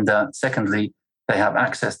 And secondly, they have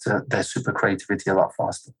access to their super creativity a lot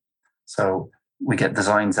faster. So we get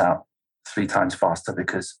designs out 3 times faster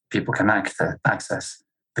because people can access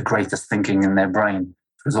the greatest thinking in their brain.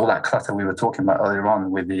 Because all that clutter we were talking about earlier on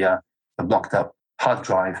with the blocked up hard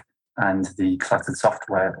drive and the cluttered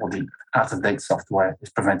software or the out-of-date software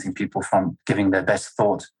is preventing people from giving their best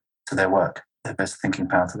thought to their work, their best thinking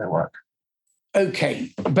power to their work.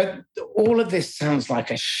 Okay, but all of this sounds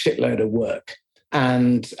like a shitload of work.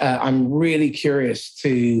 And I'm really curious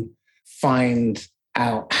to find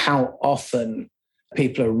out how often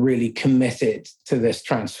people are really committed to this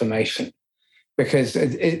transformation. Because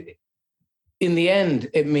in the end,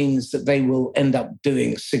 it means that they will end up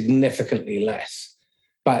doing significantly less.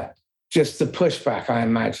 But just the pushback, I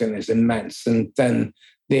imagine, is immense. And then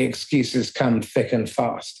the excuses come thick and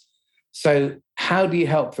fast. So how do you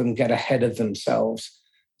help them get ahead of themselves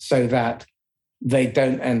so that they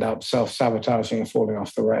don't end up self-sabotaging and falling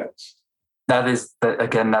off the rails? That is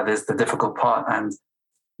the difficult part. And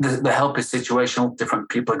the help is situational. Different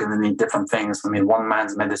people are going to need different things. I mean, one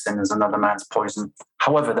man's medicine is another man's poison.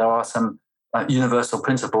 However, there are some universal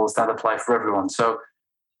principles that apply for everyone. So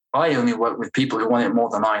I only work with people who want it more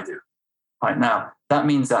than I do right now. That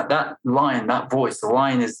means that line, that voice, the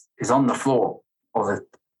line is on the floor, or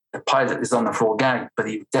the pilot is on the floor gagged, but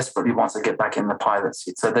he desperately wants to get back in the pilot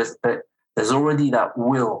seat. So there's already that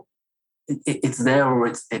will. It's there, or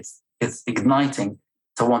it's igniting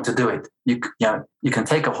to want to do it. You can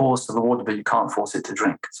take a horse to the water, but you can't force it to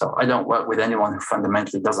drink. So I don't work with anyone who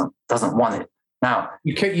fundamentally doesn't want it. Now,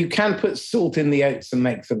 you can put salt in the oats and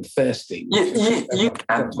make them thirsty. You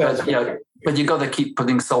can, but you got to keep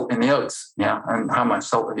putting salt in the oats. Yeah, and how much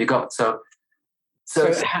salt have you got? So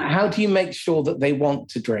how do you make sure that they want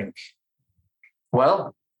to drink?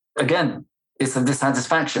 Well, again, it's the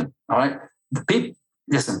dissatisfaction. All right,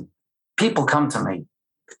 people come to me.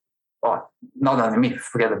 Well, not only me.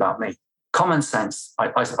 Forget about me. Common sense. I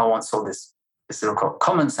once saw this little quote.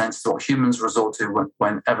 Common sense is what humans resort to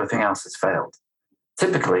when everything else has failed.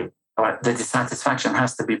 Typically, all right, the dissatisfaction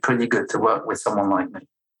has to be pretty good to work with someone like me.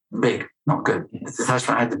 Big, not good. The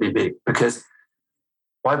dissatisfaction had to be big, because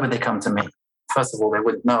why would they come to me? First of all, they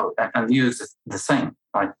wouldn't know, and use the same.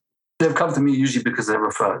 Right? They've come to me usually because they're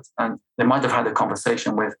referred, and they might have had a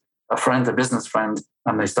conversation with a friend, a business friend,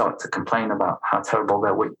 and they start to complain about how terrible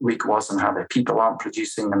their week was, and how their people aren't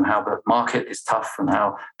producing, and how the market is tough, and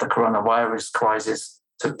how the coronavirus crisis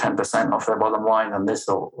took 10% off their bottom line, and this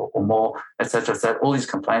or more, etc., etc. All these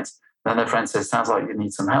complaints. Then their friend says, "Sounds like you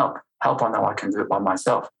need some help." Help, I know I can do it by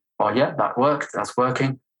myself. Well, yeah, that worked. That's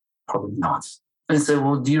working. Probably not. And so,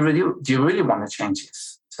 well, do you really want to change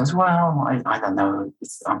this? Says, well, I don't know.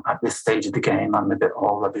 I'm at this stage of the game. I'm a bit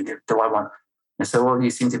old. Do I want? And so, well, you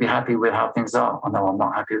seem to be happy with how things are. Oh, no, I'm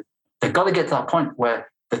not happy. They've got to get to that point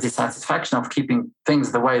where the dissatisfaction of keeping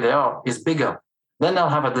things the way they are is bigger. Then they'll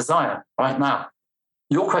have a desire. Right now,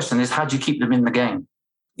 your question is, how do you keep them in the game?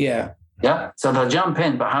 Yeah. Yeah. So they'll jump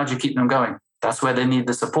in, but how do you keep them going? That's where they need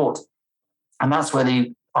the support. And that's where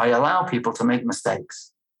I allow people to make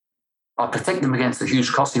mistakes. I'll protect them against the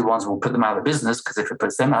huge costly ones. We'll put them out of business, because if it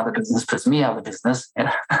puts them out of business, it puts me out of business.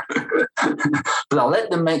 Yeah. But I'll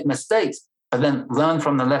let them make mistakes, but then learn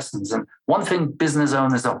from the lessons. And one thing business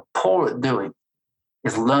owners are poor at doing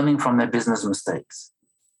is learning from their business mistakes.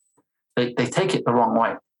 They take it the wrong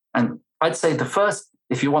way. And I'd say the first,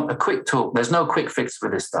 if you want a quick tool, there's no quick fix for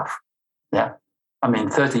this stuff. Yeah. I mean,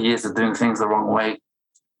 30 years of doing things the wrong way,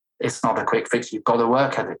 it's not a quick fix. You've got to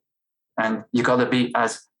work at it. And you've got to be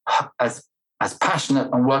as passionate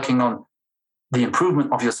and working on the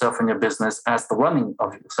improvement of yourself and your business as the running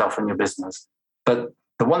of yourself and your business. But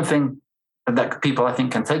the one thing that people, I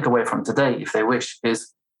think, can take away from today, if they wish,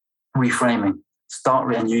 is reframing.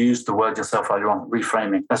 And you used the word yourself earlier on,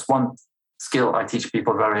 reframing. That's one skill I teach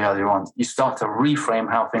people very early on. You start to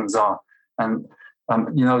reframe how things are. And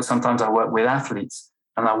sometimes I work with athletes,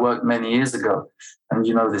 and I worked many years ago. And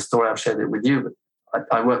this story, I've shared it with you, but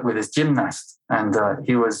I worked with this gymnast, and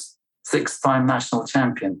he was 6-time national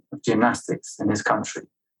champion of gymnastics in his country,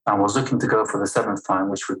 and was looking to go for the 7th time,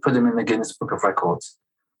 which would put him in the Guinness Book of Records.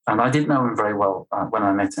 And I didn't know him very well when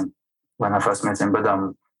I first met him, but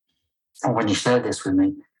when he shared this with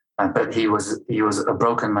me, but he was a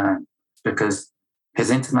broken man, because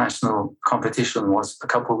his international competition was a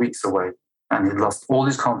couple of weeks away, and he'd lost all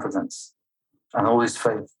his confidence and all his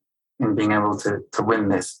faith in being able to win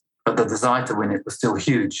this. But the desire to win it was still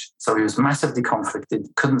huge. So he was massively conflicted,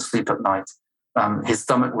 couldn't sleep at night. His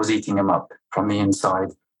stomach was eating him up from the inside,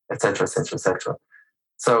 etc., etc., etc.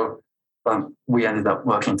 So we ended up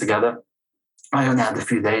working together. I only had a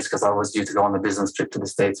few days because I was due to go on a business trip to the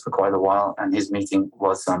States for quite a while, and his meeting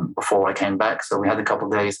was before I came back. So we had a couple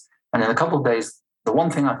of days. And in a couple of days, the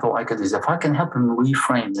one thing I thought I could do is, if I can help him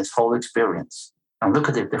reframe this whole experience and look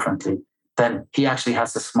at it differently, then he actually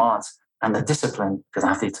has the smarts and the discipline, because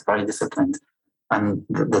athletes are very disciplined, and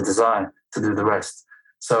the desire to do the rest.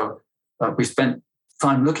 So we spent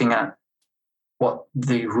time looking at what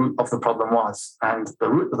the root of the problem was. And the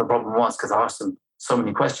root of the problem was, because I asked him so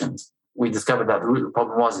many questions, we discovered that the root of the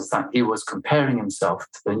problem was that he was comparing himself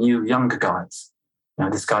to the new younger guys.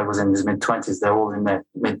 This guy was in his mid-20s, they're all in their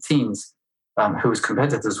mid-teens, who his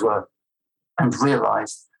competitors were, and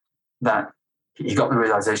realized that he got the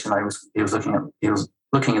realization that he was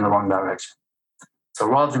looking in the wrong direction. So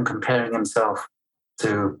rather than comparing himself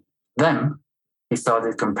to them, he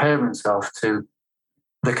started comparing himself to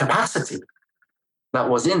the capacity that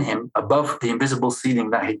was in him above the invisible ceiling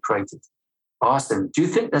that he'd created. I asked him, do you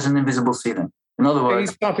think there's an invisible ceiling? In other words,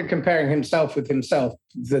 he started comparing himself with himself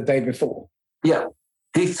the day before. Yeah.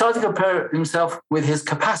 He started to compare himself with his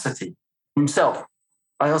capacity, himself.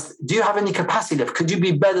 I asked, do you have any capacity left? Could you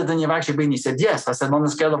be better than you've actually been? He said, yes. I said, on a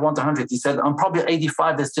scale of 1 to 100. He said, I'm probably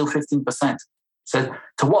 85. There's still 15%. He said,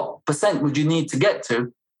 to what percent would you need to get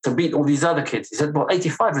to beat all these other kids? He said, well,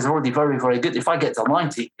 85 is already very, very good. If I get to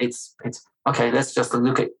 90, it's okay. Let's just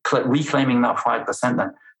look at reclaiming that 5%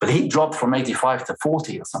 then. But he dropped from 85 to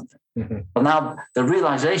 40 or something. Mm-hmm. But now the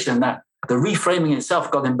realization that the reframing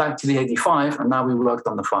itself got him back to the 85, and now we worked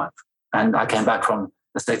on the 5. And I came back from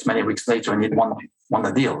the States many weeks later, and he'd won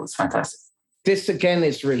the deal. It's fantastic. This, again,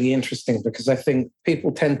 is really interesting, because I think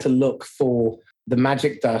people tend to look for the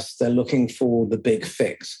magic dust, they're looking for the big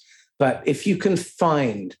fix. But if you can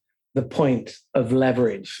find the point of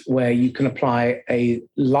leverage where you can apply a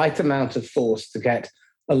light amount of force to get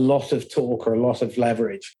a lot of torque or a lot of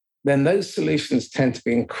leverage, then those solutions tend to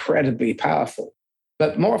be incredibly powerful.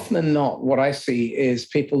 But more often than not, what I see is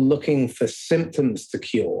people looking for symptoms to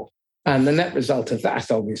cure. And the net result of that,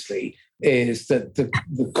 obviously, is that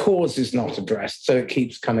the cause is not addressed, so it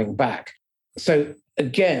keeps coming back. So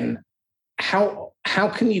again, how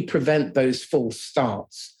can you prevent those false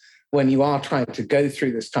starts when you are trying to go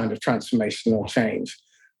through this kind of transformational change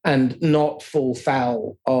and not fall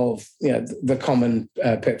foul of the common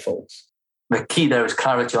pitfalls? The key there is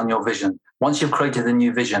clarity on your vision. Once you've created a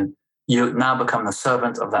new vision, you now become the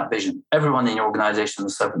servant of that vision. Everyone in your organization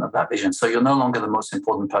is the servant of that vision. So you're no longer the most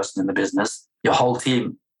important person in the business. Your whole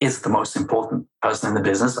team is the most important person in the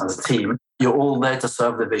business as a team. You're all there to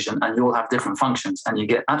serve the vision, and you all have different functions, and you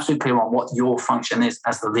get absolutely clear on what your function is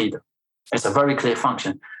as the leader. It's a very clear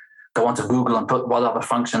function. Go onto Google and put what are the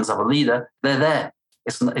functions of a leader. They're there.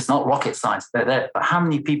 It's not rocket science. They're there. But how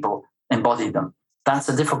many people embody them? That's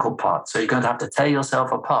a difficult part. So you're going to have to tear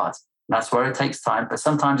yourself apart. That's where it takes time. But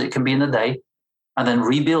sometimes it can be in a day, and then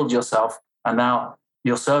rebuild yourself. And now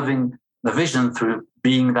you're serving the vision through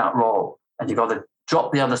being that role. And you've got to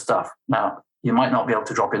drop the other stuff. Now, you might not be able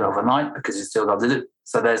to drop it overnight because you still got to do it.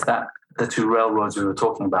 So there's the two railroads we were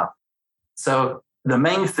talking about. So the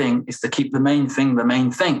main thing is to keep the main thing the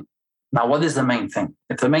main thing. Now, what is the main thing?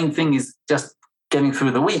 If the main thing is just getting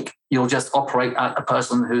through the week, you'll just operate at a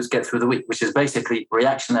person who's get through the week, which is basically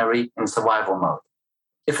reactionary in survival mode.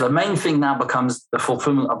 If the main thing now becomes the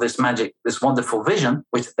fulfillment of this magic, this wonderful vision,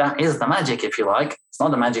 which that is the magic, if you like, it's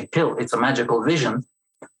not a magic pill, it's a magical vision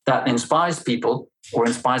that inspires people, or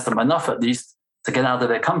inspires them enough at least to get out of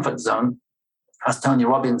their comfort zone. As Tony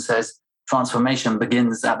Robbins says, transformation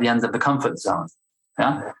begins at the end of the comfort zone.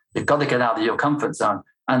 Yeah? You've got to get out of your comfort zone.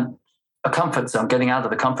 And a comfort zone, getting out of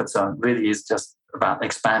the comfort zone really is just about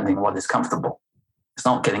expanding what is comfortable. It's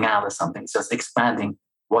not getting out of something, it's just expanding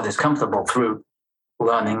what is comfortable through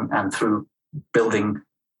learning and through building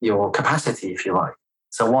your capacity, if you like.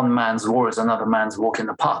 So one man's war is another man's walk in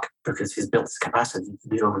the park, because he's built his capacity to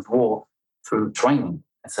deal with war through training,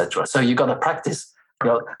 etc. So you've got to practice.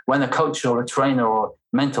 When a coach or a trainer or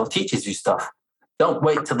mentor teaches you stuff, don't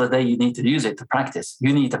wait till the day you need to use it to practice.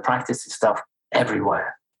 You need to practice this stuff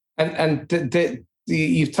everywhere. And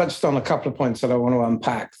you've touched on a couple of points that I want to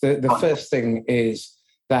unpack. The first thing is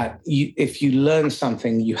that if you learn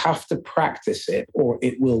something, you have to practice it or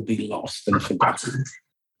it will be lost and forgotten.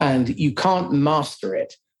 And you can't master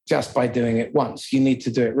it just by doing it once. You need to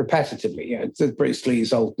do it repetitively. It's Bruce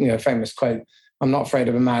Lee's old famous quote, "I'm not afraid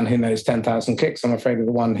of a man who knows 10,000 kicks. I'm afraid of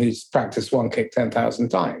the one who's practiced one kick 10,000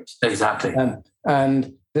 times." Exactly.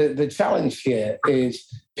 And the challenge here is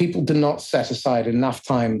people do not set aside enough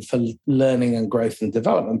time for learning and growth and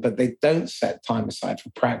development, but they don't set time aside for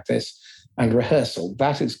practice and rehearsal.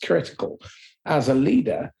 That is critical. As a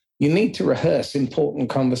leader, you need to rehearse important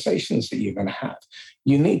conversations that you're going to have.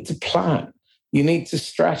 You need to plan. You need to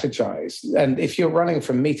strategize. And if you're running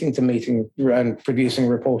from meeting to meeting and producing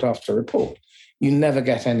report after report, you never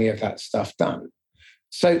get any of that stuff done.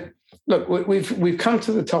 So, look, we've come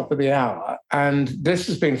to the top of the hour, and this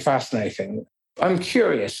has been fascinating. I'm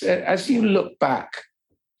curious, as you look back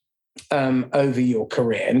over your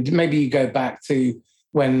career, and maybe you go back to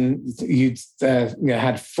when you'd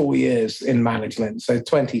had 4 years in management, so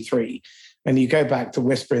 23, and you go back to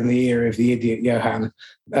whisper in the ear of the idiot Johan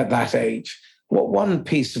at that age, what one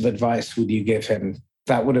piece of advice would you give him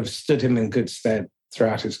that would have stood him in good stead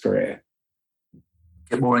throughout his career?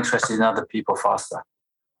 Get more interested in other people faster.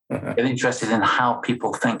 Get interested in how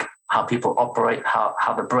people think, how people operate,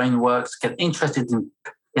 how the brain works. Get interested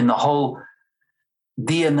in the whole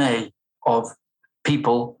DNA of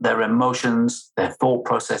people, their emotions, their thought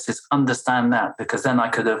processes. Understand that, because then I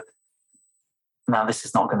could have, now this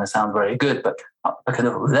is not going to sound very good, but I could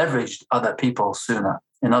have leveraged other people sooner.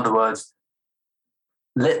 In other words,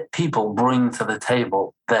 let people bring to the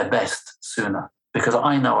table their best sooner, because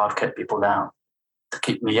I know I've kept people down to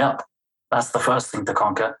keep me up. That's the first thing to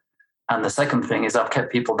conquer. And the second thing is I've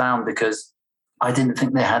kept people down because I didn't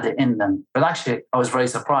think they had it in them. But actually, I was very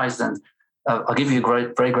surprised. And I'll give you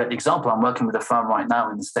a very great example. I'm working with a firm right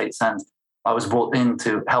now in the States, and I was brought in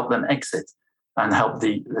to help them exit and help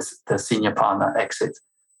the senior partner exit.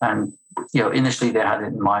 And initially they had it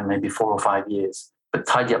in mind, maybe 4 or 5 years, but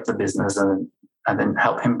tidy up the business and then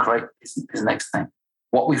help him create his next thing.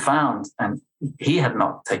 What we found, and he had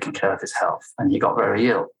not taken care of his health, and he got very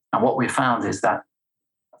ill. And what we found is that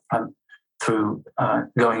through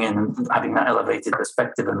going in and having that elevated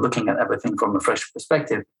perspective and looking at everything from a fresh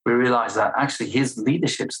perspective, we realized that actually his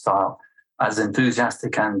leadership style, as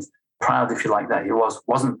enthusiastic and proud, if you like, that he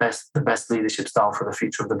wasn't the best leadership style for the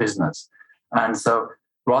future of the business. And so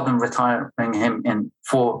rather than retiring him in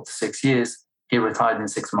 4 to 6 years, he retired in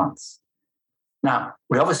 6 months. Now,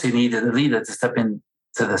 we obviously needed a leader to step into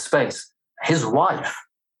the space. His wife,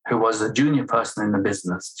 who was a junior person in the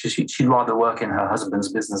business, she'd rather work in her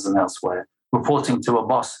husband's business than elsewhere, reporting to a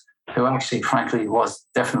boss who actually, frankly, was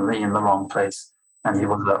definitely in the wrong place. And he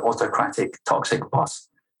was an autocratic, toxic boss.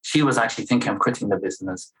 She was actually thinking of quitting the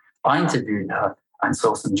business. I interviewed her and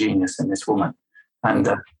saw some genius in this woman. And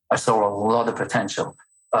I saw a lot of potential.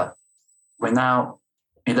 But we're now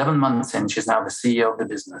 11 months in. She's now the CEO of the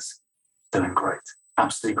business. Doing great.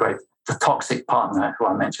 Absolutely great. The toxic partner who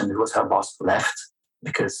I mentioned, who was her boss, left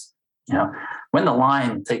because, when the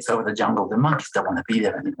lion takes over the jungle, the monkeys don't want to be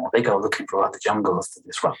there anymore. They go looking for other jungles to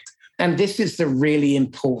disrupt. And this is the really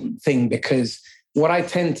important thing, because what I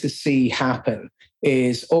tend to see happen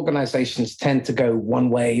is organizations tend to go one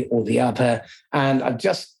way or the other. And I've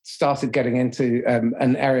just started getting into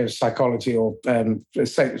an area of psychology or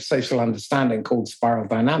social understanding called spiral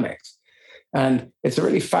dynamics. And it's a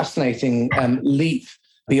really fascinating leap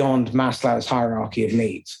beyond Maslow's hierarchy of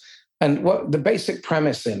needs. And what the basic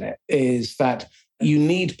premise in it is that you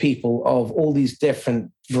need people of all these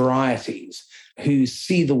different varieties who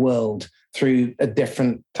see the world through a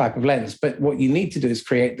different type of lens. But what you need to do is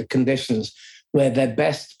create the conditions where their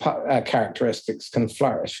best characteristics can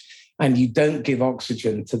flourish. And you don't give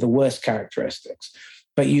oxygen to the worst characteristics.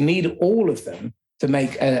 But you need all of them to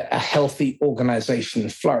make a healthy organization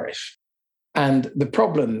flourish. And the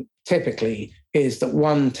problem typically is that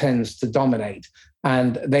one tends to dominate,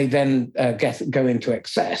 and they then go into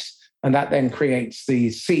excess. And that then creates the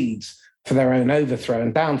seeds for their own overthrow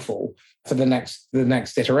and downfall for the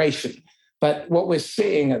next iteration. But what we're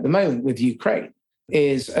seeing at the moment with Ukraine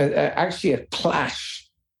is actually a clash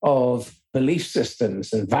of belief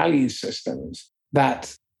systems and value systems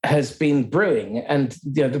that has been brewing. And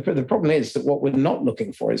the problem is that what we're not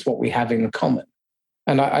looking for is what we have in common.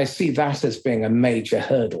 And I see that as being a major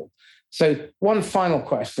hurdle. So one final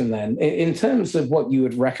question then, in terms of what you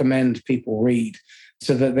would recommend people read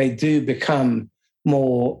so that they do become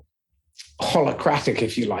more holocratic,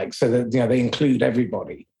 if you like, so that they include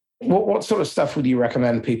everybody. What sort of stuff would you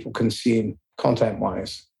recommend people consume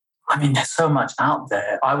content-wise? I mean, there's so much out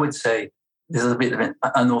there. I would say, this is a bit of an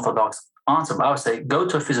unorthodox answer, but I would say go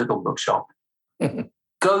to a physical bookshop.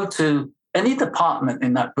 Go to any department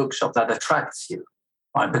in that bookshop that attracts you.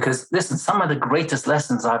 Right? Because listen, some of the greatest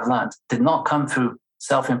lessons I've learned did not come through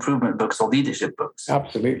self-improvement books or leadership books.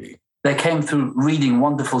 Absolutely. They came through reading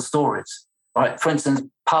wonderful stories. Right? For instance,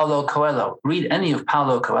 Paulo Coelho. Read any of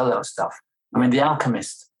Paulo Coelho's stuff. I mean, The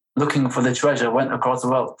Alchemist, looking for the treasure, went across the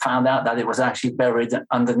world, found out that it was actually buried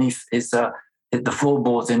underneath the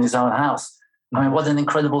floorboards in his own house. I mean, what an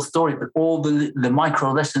incredible story. But all the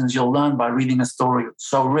micro lessons you'll learn by reading a story,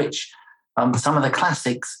 so rich. Some of the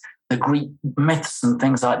classics, the Greek myths and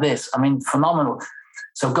things like this. I mean, phenomenal.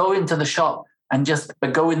 So go into the shop and just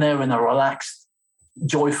go in there in a relaxed,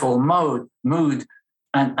 joyful mood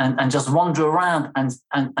and just wander around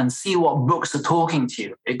and see what books are talking to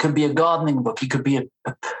you. It could be a gardening book. It could be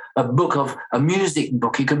a book of a music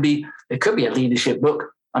book. It could be a leadership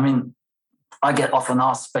book. I mean, I get often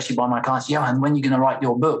asked, especially by my clients, Johan, when are you going to write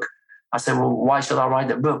your book? I say, well, why should I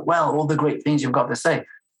write a book? Well, all the great things you've got to say.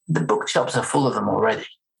 The bookshops are full of them already.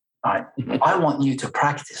 Right? I want you to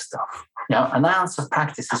practice stuff. An ounce of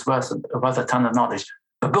practice is worth a ton of knowledge.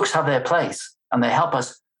 But books have their place, and they help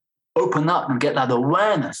us open up and get that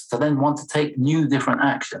awareness to then want to take new, different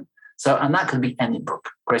action. So, and that could be any book.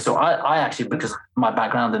 Great. So I actually, because of my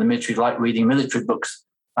background in the military, like reading military books.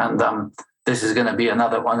 And this is going to be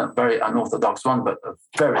another one, a very unorthodox one, but a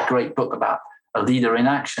very great book about a leader in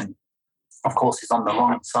action. Of course, he's on the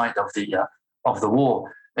right side of the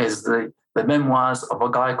war. Is the memoirs of a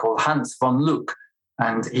guy called Hans von Luck.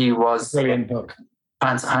 And he was... Brilliant book.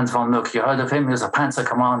 Hans von Luck. You heard of him? He was a Panzer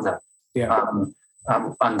commander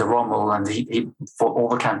under Rommel. And he fought all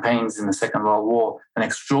the campaigns in the Second World War. An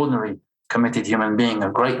extraordinary committed human being, a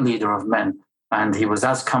great leader of men. And he was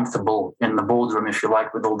as comfortable in the boardroom, if you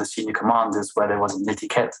like, with all the senior commanders where there was an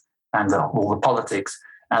etiquette and all the politics,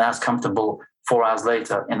 and as comfortable 4 hours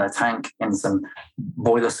later in a tank in some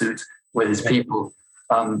boiler suit with his people.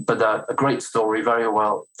 But a great story, very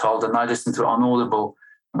well told. And I listened to it on Audible,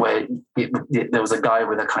 where there was a guy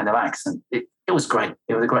with a kind of accent. It was great.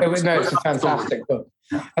 It was a great. It's a fantastic book,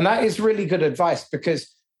 and that is really good advice,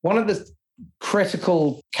 because one of the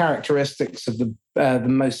critical characteristics of the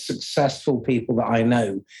most successful people that I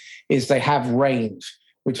know is they have range,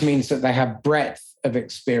 which means that they have breadth of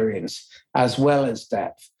experience as well as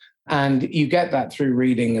depth. And you get that through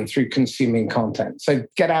reading and through consuming content. So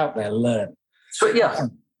get out there, learn. So, yeah.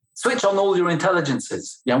 Switch on all your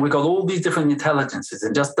intelligences. Yeah, we've got all these different intelligences,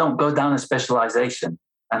 and just don't go down a specialization,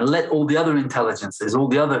 and let all the other intelligences, all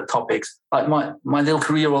the other topics, like my little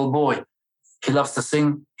 3-year-old boy, he loves to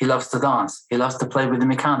sing, he loves to dance, he loves to play with the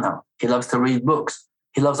Meccano, he loves to read books,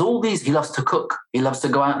 he loves all these, he loves to cook, he loves to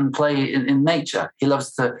go out and play in nature, he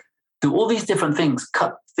loves to do all these different things,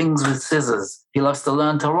 cut things with scissors, he loves to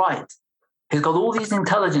learn to write. He's got all these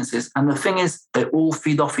intelligences, and the thing is, they all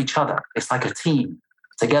feed off each other. It's like a team.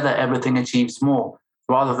 Together, everything achieves more,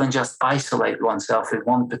 rather than just isolate oneself in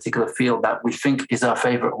one particular field that we think is our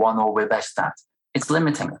favorite one or we're best at. It's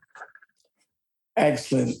limiting.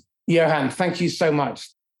 Excellent. Johan, thank you so much.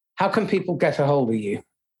 How can people get a hold of you?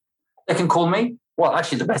 They can call me. Well,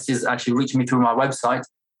 actually, the best is actually reach me through my website,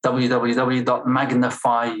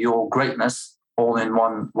 www.magnifyyourgreatness, all in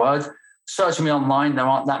one word. Search me online. There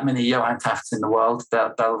aren't that many Johan Tafts in the world.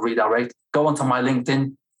 They'll redirect. Go onto my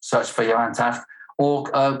LinkedIn, search for Johan Taft, or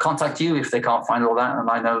contact you if they can't find all that, and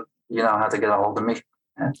I know you know how to get a hold of me.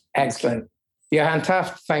 Yeah. Excellent. Johan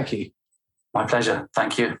Taft, thank you. My pleasure.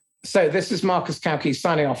 Thank you. So this is Marcus Cauchi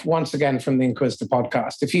signing off once again from the Inquisitor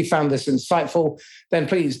podcast. If you found this insightful, then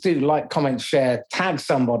please do like, comment, share, tag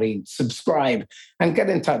somebody, subscribe, and get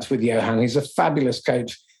in touch with Johan. He's a fabulous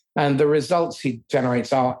coach, and the results he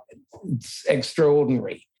generates are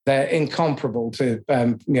extraordinary. They're incomparable to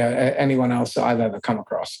anyone else that I've ever come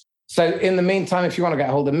across. So in the meantime, if you want to get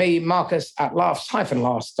hold of me, Marcus at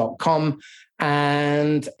laughs-laughs.com.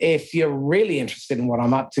 And if you're really interested in what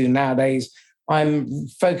I'm up to nowadays, I'm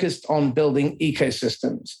focused on building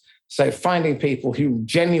ecosystems. So finding people who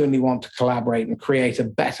genuinely want to collaborate and create a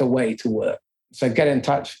better way to work. So get in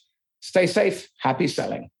touch. Stay safe. Happy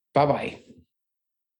selling. Bye-bye.